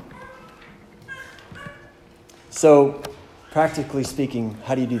 So, practically speaking,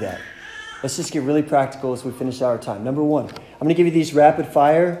 how do you do that? Let's just get really practical as we finish our time. Number one, I'm going to give you these rapid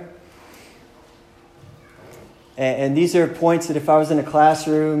fire. And these are points that if I was in a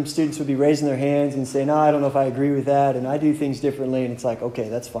classroom, students would be raising their hands and saying, no, I don't know if I agree with that, and I do things differently. And it's like, okay,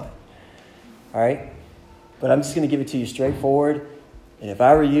 that's fine. All right? But I'm just going to give it to you straightforward. And if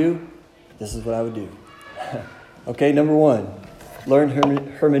I were you, this is what I would do. Okay, number one, learn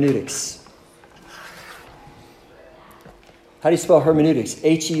hermeneutics. How do you spell hermeneutics?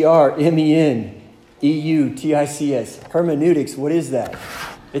 Hermeneutics. Hermeneutics, what is that?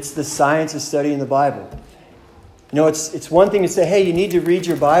 It's the science of studying the Bible. You know, it's one thing to say, hey, you need to read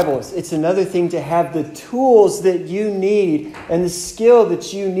your Bible. It's another thing to have the tools that you need and the skill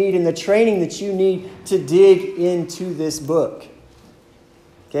that you need and the training that you need to dig into this book.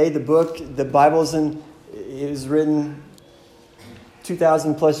 Okay, the Bible is written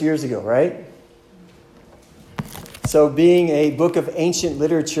 2,000 plus years ago, right? So being a book of ancient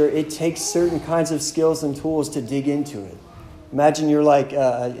literature, it takes certain kinds of skills and tools to dig into it. Imagine you're like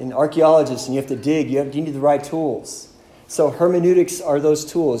an archaeologist and you have to dig. You need the right tools. So hermeneutics are those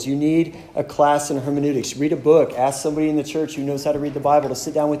tools. You need a class in hermeneutics. Read a book. Ask somebody in the church who knows how to read the Bible to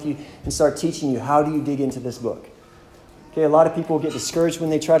sit down with you and start teaching you how do you dig into this book. Okay, a lot of people get discouraged when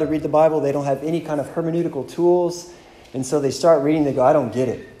they try to read the Bible. They don't have any kind of hermeneutical tools. And so they start reading. They go, I don't get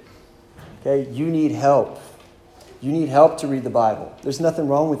it. Okay, you need help. You need help to read the Bible. There's nothing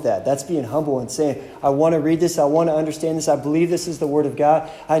wrong with that. That's being humble and saying, I want to read this. I want to understand this. I believe this is the Word of God.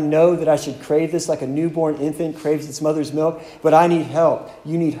 I know that I should crave this like a newborn infant craves its mother's milk, but I need help.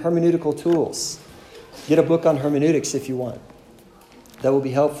 You need hermeneutical tools. Get a book on hermeneutics if you want. That will be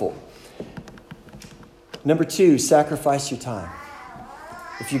helpful. Number two, sacrifice your time.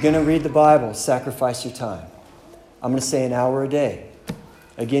 If you're going to read the Bible, sacrifice your time. I'm going to say an hour a day.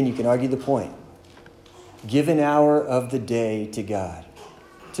 Again, you can argue the point. Give an hour of the day to God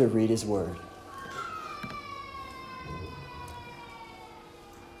to read His Word.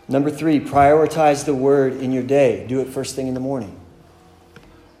 Number three, prioritize the Word in your day. Do it first thing in the morning.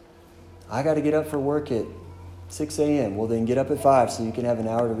 I got to get up for work at 6 a.m. Well, then get up at 5 so you can have an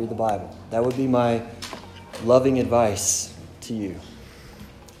hour to read the Bible. That would be my loving advice to you.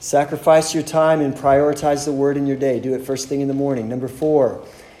 Sacrifice your time and prioritize the Word in your day. Do it first thing in the morning. Number four,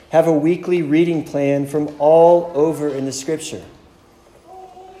 have a weekly reading plan from all over in the Scripture.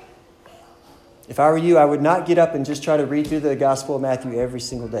 If I were you, I would not get up and just try to read through the Gospel of Matthew every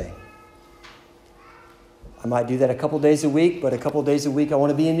single day. I might do that a couple days a week, but a couple days a week I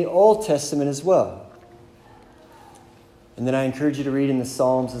want to be in the Old Testament as well. And then I encourage you to read in the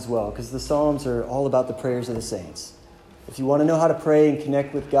Psalms as well, because the Psalms are all about the prayers of the saints. If you want to know how to pray and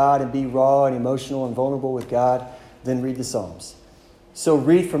connect with God and be raw and emotional and vulnerable with God, then read the Psalms. So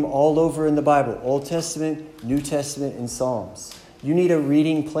read from all over in the Bible, Old Testament, New Testament, and Psalms. You need a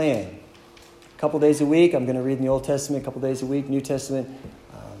reading plan. A couple days a week, I'm going to read in the Old Testament. A couple days a week, New Testament,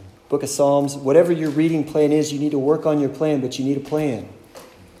 Book of Psalms. Whatever your reading plan is, you need to work on your plan, but you need a plan.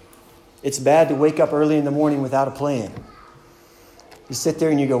 It's bad to wake up early in the morning without a plan. You sit there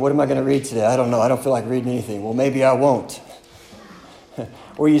and you go, what am I going to read today? I don't know. I don't feel like reading anything. Well, maybe I won't.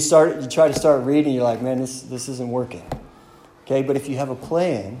 Or you try to start reading, you're like, man, this isn't working. Okay, but if you have a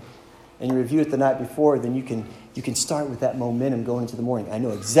plan and you review it the night before, then you can start with that momentum going into the morning. I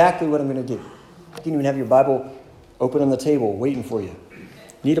know exactly what I'm going to do. You can even have your Bible open on the table waiting for you.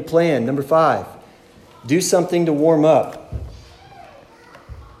 Need a plan. Number 5, do something to warm up.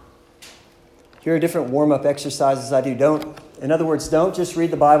 Here are different warm-up exercises I do. In other words, don't just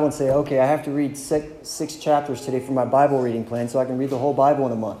read the Bible and say, okay, I have to read six chapters today for my Bible reading plan so I can read the whole Bible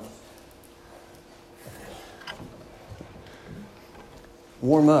in a month.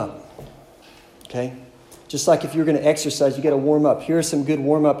 Warm up. Okay? Just like if you're going to exercise, you got to warm up. Here are some good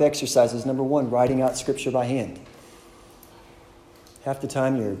warm-up exercises. Number 1, writing out Scripture by hand. Half the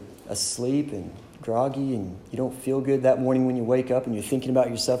time you're asleep and groggy and you don't feel good that morning when you wake up and you're thinking about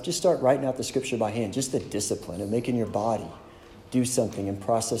yourself. Just start writing out the Scripture by hand. Just the discipline of making your body do something and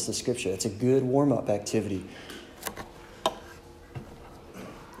process the Scripture. It's a good warm-up activity.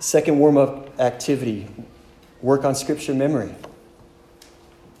 Second warm-up activity, work on Scripture memory.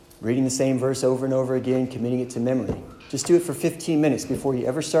 Reading the same verse over and over again, committing it to memory. Just do it for 15 minutes before you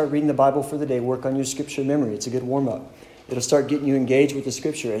ever start reading the Bible for the day. Work on your Scripture memory. It's a good warm-up. It'll start getting you engaged with the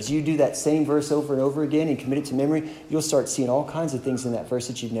Scripture. As you do that same verse over and over again and commit it to memory, you'll start seeing all kinds of things in that verse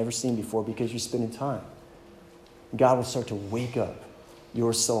that you've never seen before because you're spending time. God will start to wake up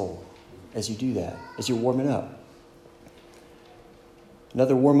your soul as you do that, as you're warming up.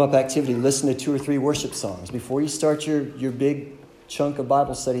 Another warm-up activity, listen to 2 or 3 worship songs. Before you start your big chunk of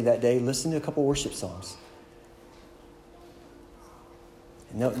Bible study that day, listen to a couple worship songs.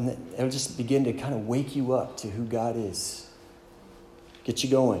 And it'll just begin to kind of wake you up to who God is. Get you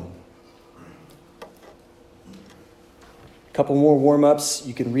going. A couple more warm-ups.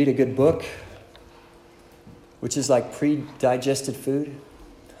 You can read a good book, which is like pre-digested food.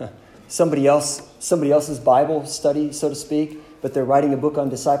 Somebody else's Bible study, so to speak, but they're writing a book on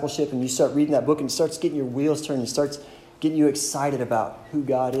discipleship, and you start reading that book, and it starts getting your wheels turning. It starts getting you excited about who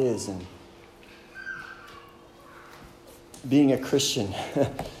God is and being a Christian.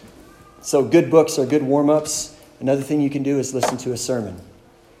 So good books are good warm-ups. Another thing you can do is listen to a sermon.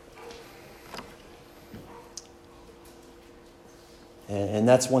 And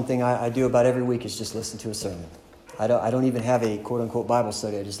that's one thing I do about every week is just listen to a sermon. I don't even have a quote-unquote Bible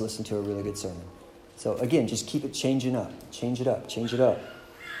study. I just listen to a really good sermon. So again, just keep it changing up. Change it up. Change it up.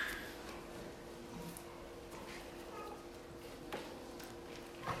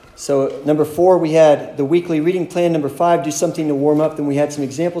 So number 4, we had the weekly reading plan. Number 5, do something to warm up. Then we had some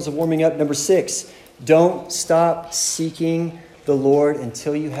examples of warming up. Number 6, don't stop seeking the Lord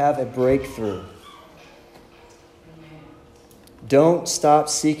until you have a breakthrough. Don't stop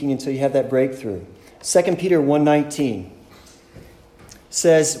seeking until you have that breakthrough. 2 Peter 1:19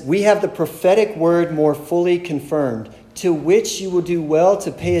 says, we have the prophetic word more fully confirmed, to which you will do well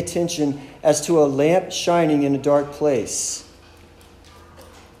to pay attention as to a lamp shining in a dark place,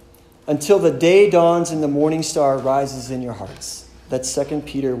 until the day dawns and the morning star rises in your hearts. That's 2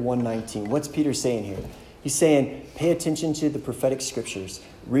 Peter 1:19. What's Peter saying here? He's saying, pay attention to the prophetic scriptures.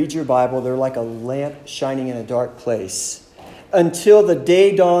 Read your Bible. They're like a lamp shining in a dark place, until the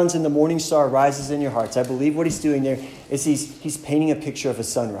day dawns and the morning star rises in your hearts. I believe what he's doing there is he's painting a picture of a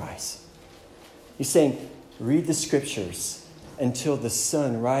sunrise. He's saying, read the scriptures until the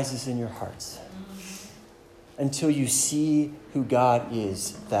sun rises in your hearts. Until you see who God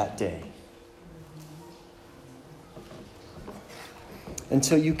is that day.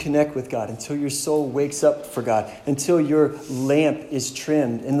 Until you connect with God. Until your soul wakes up for God. Until your lamp is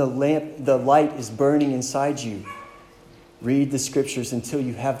trimmed and the light is burning inside you. Read the scriptures until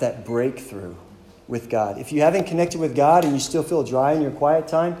you have that breakthrough with God. If you haven't connected with God and you still feel dry in your quiet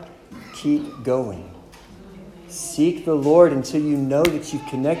time, keep going. Seek the Lord until you know that you've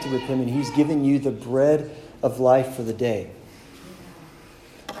connected with Him and He's given you the bread of life for the day.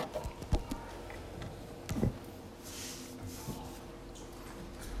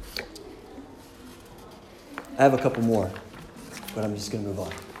 I have a couple more, but I'm just going to move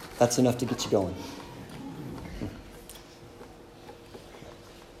on. That's enough to get you going.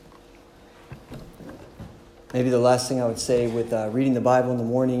 Maybe the last thing I would say with reading the Bible in the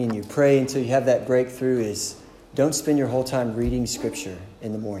morning and you pray until you have that breakthrough is don't spend your whole time reading Scripture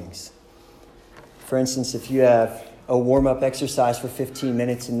in the mornings. For instance, if you have a warm-up exercise for 15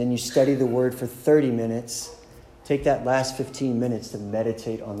 minutes and then you study the Word for 30 minutes, take that last 15 minutes to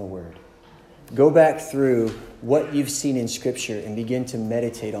meditate on the Word. Go back through what you've seen in Scripture and begin to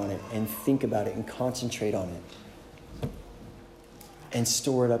meditate on it and think about it and concentrate on it and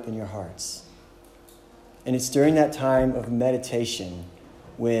store it up in your hearts. And it's during that time of meditation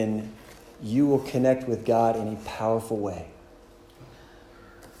when you will connect with God in a powerful way.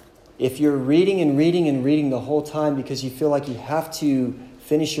 If you're reading and reading and reading the whole time because you feel like you have to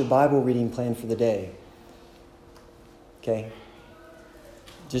finish your Bible reading plan for the day, okay,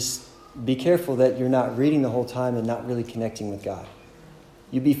 just be careful that you're not reading the whole time and not really connecting with God.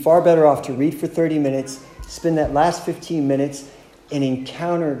 You'd be far better off to read for 30 minutes, spend that last 15 minutes and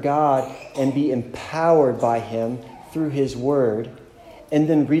encounter God and be empowered by Him through His Word, and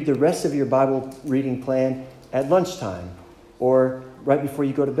then read the rest of your Bible reading plan at lunchtime or right before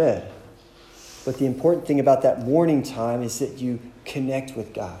you go to bed. But the important thing about that morning time is that you connect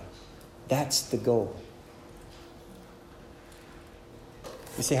with God. That's the goal.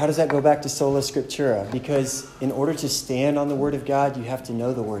 You say, how does that go back to Sola Scriptura? Because in order to stand on the Word of God, you have to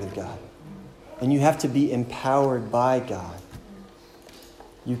know the Word of God. And you have to be empowered by God.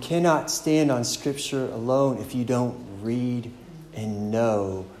 You cannot stand on Scripture alone if you don't read and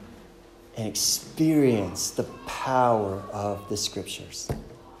know and experience the power of the Scriptures.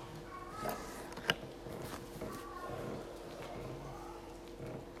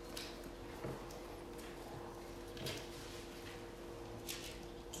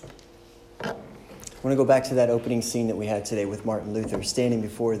 I want to go back to that opening scene that we had today with Martin Luther standing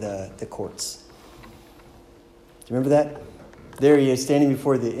before the courts. Do you remember that? There he is standing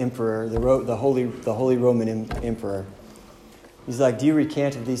before the emperor, the Holy Roman Emperor. He's like, do you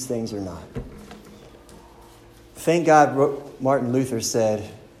recant of these things or not? Thank God Martin Luther said,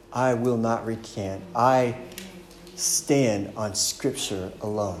 I will not recant. I stand on Scripture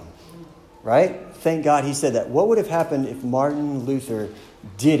alone. Right? Thank God he said that. What would have happened if Martin Luther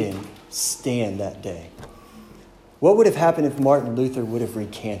didn't stand that day? What would have happened if Martin Luther would have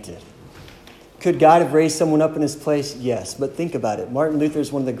recanted? Could God have raised someone up in his place? Yes, but think about it. Martin Luther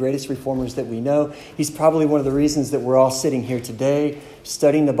is one of the greatest reformers that we know. He's probably one of the reasons that we're all sitting here today,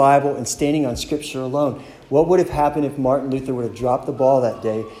 studying the Bible and standing on Scripture alone. What would have happened if Martin Luther would have dropped the ball that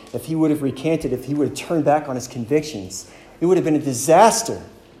day, if he would have recanted, if he would have turned back on his convictions? It would have been a disaster,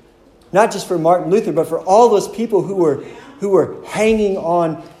 not just for Martin Luther, but for all those people who were hanging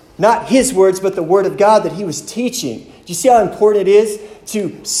on not his words, but the Word of God that he was teaching. Do you see how important it is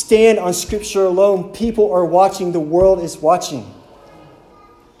to stand on Scripture alone? People are watching. The world is watching.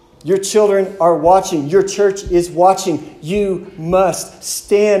 Your children are watching. Your church is watching. You must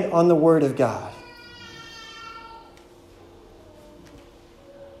stand on the Word of God.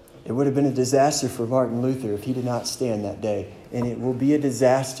 It would have been a disaster for Martin Luther if he did not stand that day. And it will be a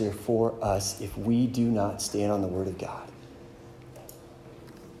disaster for us if we do not stand on the Word of God.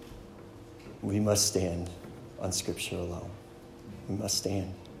 We must stand on Scripture alone. We must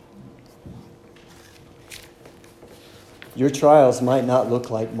stand. Your trials might not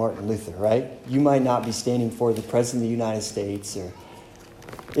look like Martin Luther, right? You might not be standing for the President of the United States, or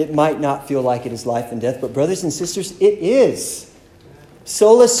it might not feel like it is life and death, but brothers and sisters, it is.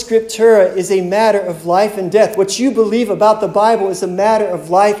 Sola Scriptura is a matter of life and death. What you believe about the Bible is a matter of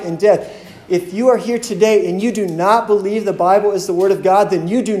life and death. If you are here today and you do not believe the Bible is the Word of God, then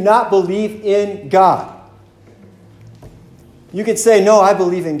you do not believe in God. You could say, no, I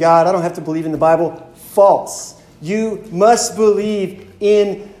believe in God. I don't have to believe in the Bible. False. You must believe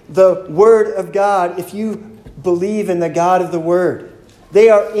in the Word of God if you believe in the God of the Word. They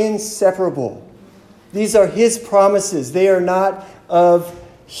are inseparable. These are His promises. They are not of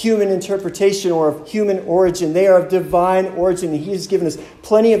human interpretation or of human origin. They are of divine origin. And He has given us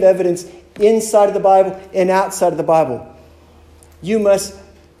plenty of evidence inside of the Bible and outside of the Bible. You must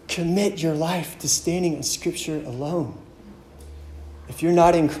commit your life to standing on Scripture alone. If you're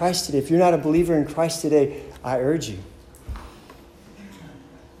not in Christ today, if you're not a believer in Christ today, I urge you.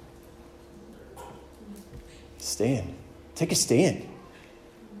 Stand. Take a stand.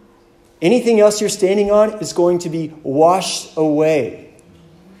 Anything else you're standing on is going to be washed away.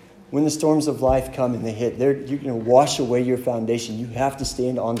 When the storms of life come and they hit, you're going to wash away your foundation. You have to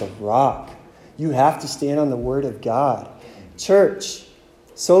stand on the rock. You have to stand on the Word of God. Church,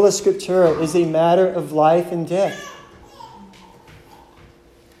 Sola Scriptura is a matter of life and death.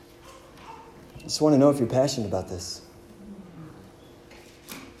 I just want to know if you're passionate about this.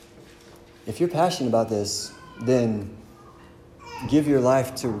 If you're passionate about this, then give your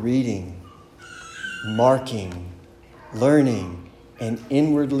life to reading, marking, learning, and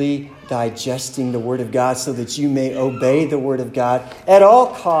inwardly digesting the Word of God so that you may obey the Word of God at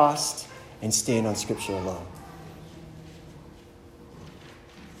all cost and stand on Scripture alone.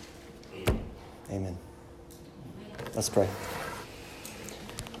 Amen. Let's pray.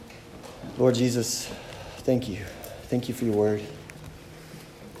 Lord Jesus, thank you. Thank you for your Word.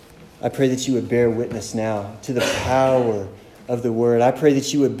 I pray that you would bear witness now to the power of the Word. I pray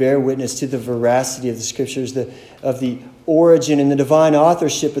that you would bear witness to the veracity of the Scriptures, of the origin and the divine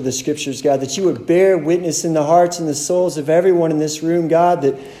authorship of the Scriptures, God, that you would bear witness in the hearts and the souls of everyone in this room, God,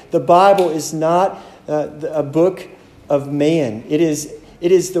 that the Bible is not a book of man. It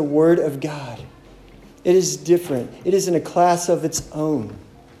is the Word of God. It is different. It is in a class of its own.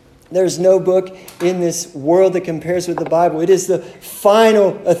 There's no book in this world that compares with the Bible. It is the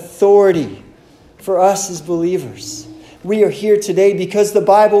final authority for us as believers. We are here today because the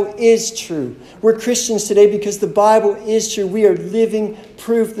Bible is true. We're Christians today because the Bible is true. We are living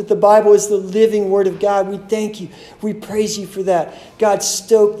proof that the Bible is the living Word of God. We thank you. We praise you for that. God,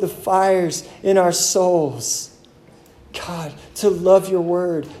 stoke the fires in our souls. God, to love your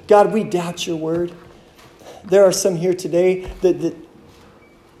Word. God, we doubt your Word. There are some here today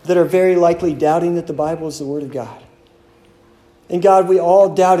that are very likely doubting that the Bible is the Word of God. And God, we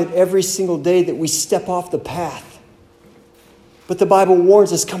all doubt it every single day that we step off the path. But the Bible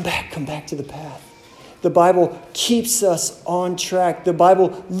warns us, come back to the path. The Bible keeps us on track. The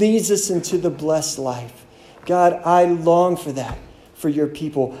Bible leads us into the blessed life. God, I long for that for your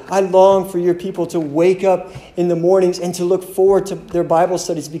people. I long for your people to wake up in the mornings and to look forward to their Bible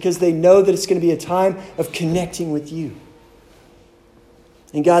studies because they know that it's going to be a time of connecting with you.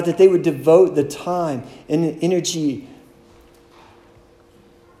 And God, that they would devote the time and the energy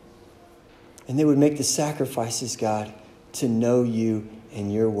and they would make the sacrifices, God, to know you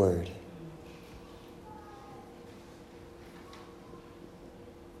and your Word.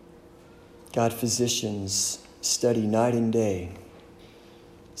 God, physicians study night and day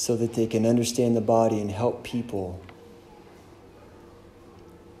so that they can understand the body and help people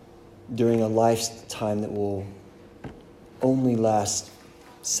during a lifetime that will only last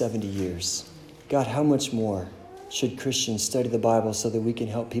 70 years. God, how much more should Christians study the Bible so that we can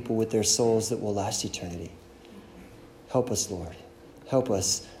help people with their souls that will last eternity? Help us, Lord. Help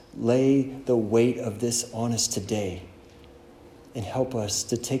us lay the weight of this on us today, and help us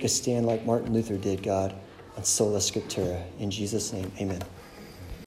to take a stand like Martin Luther did, God, on Sola Scriptura. In Jesus' name, amen.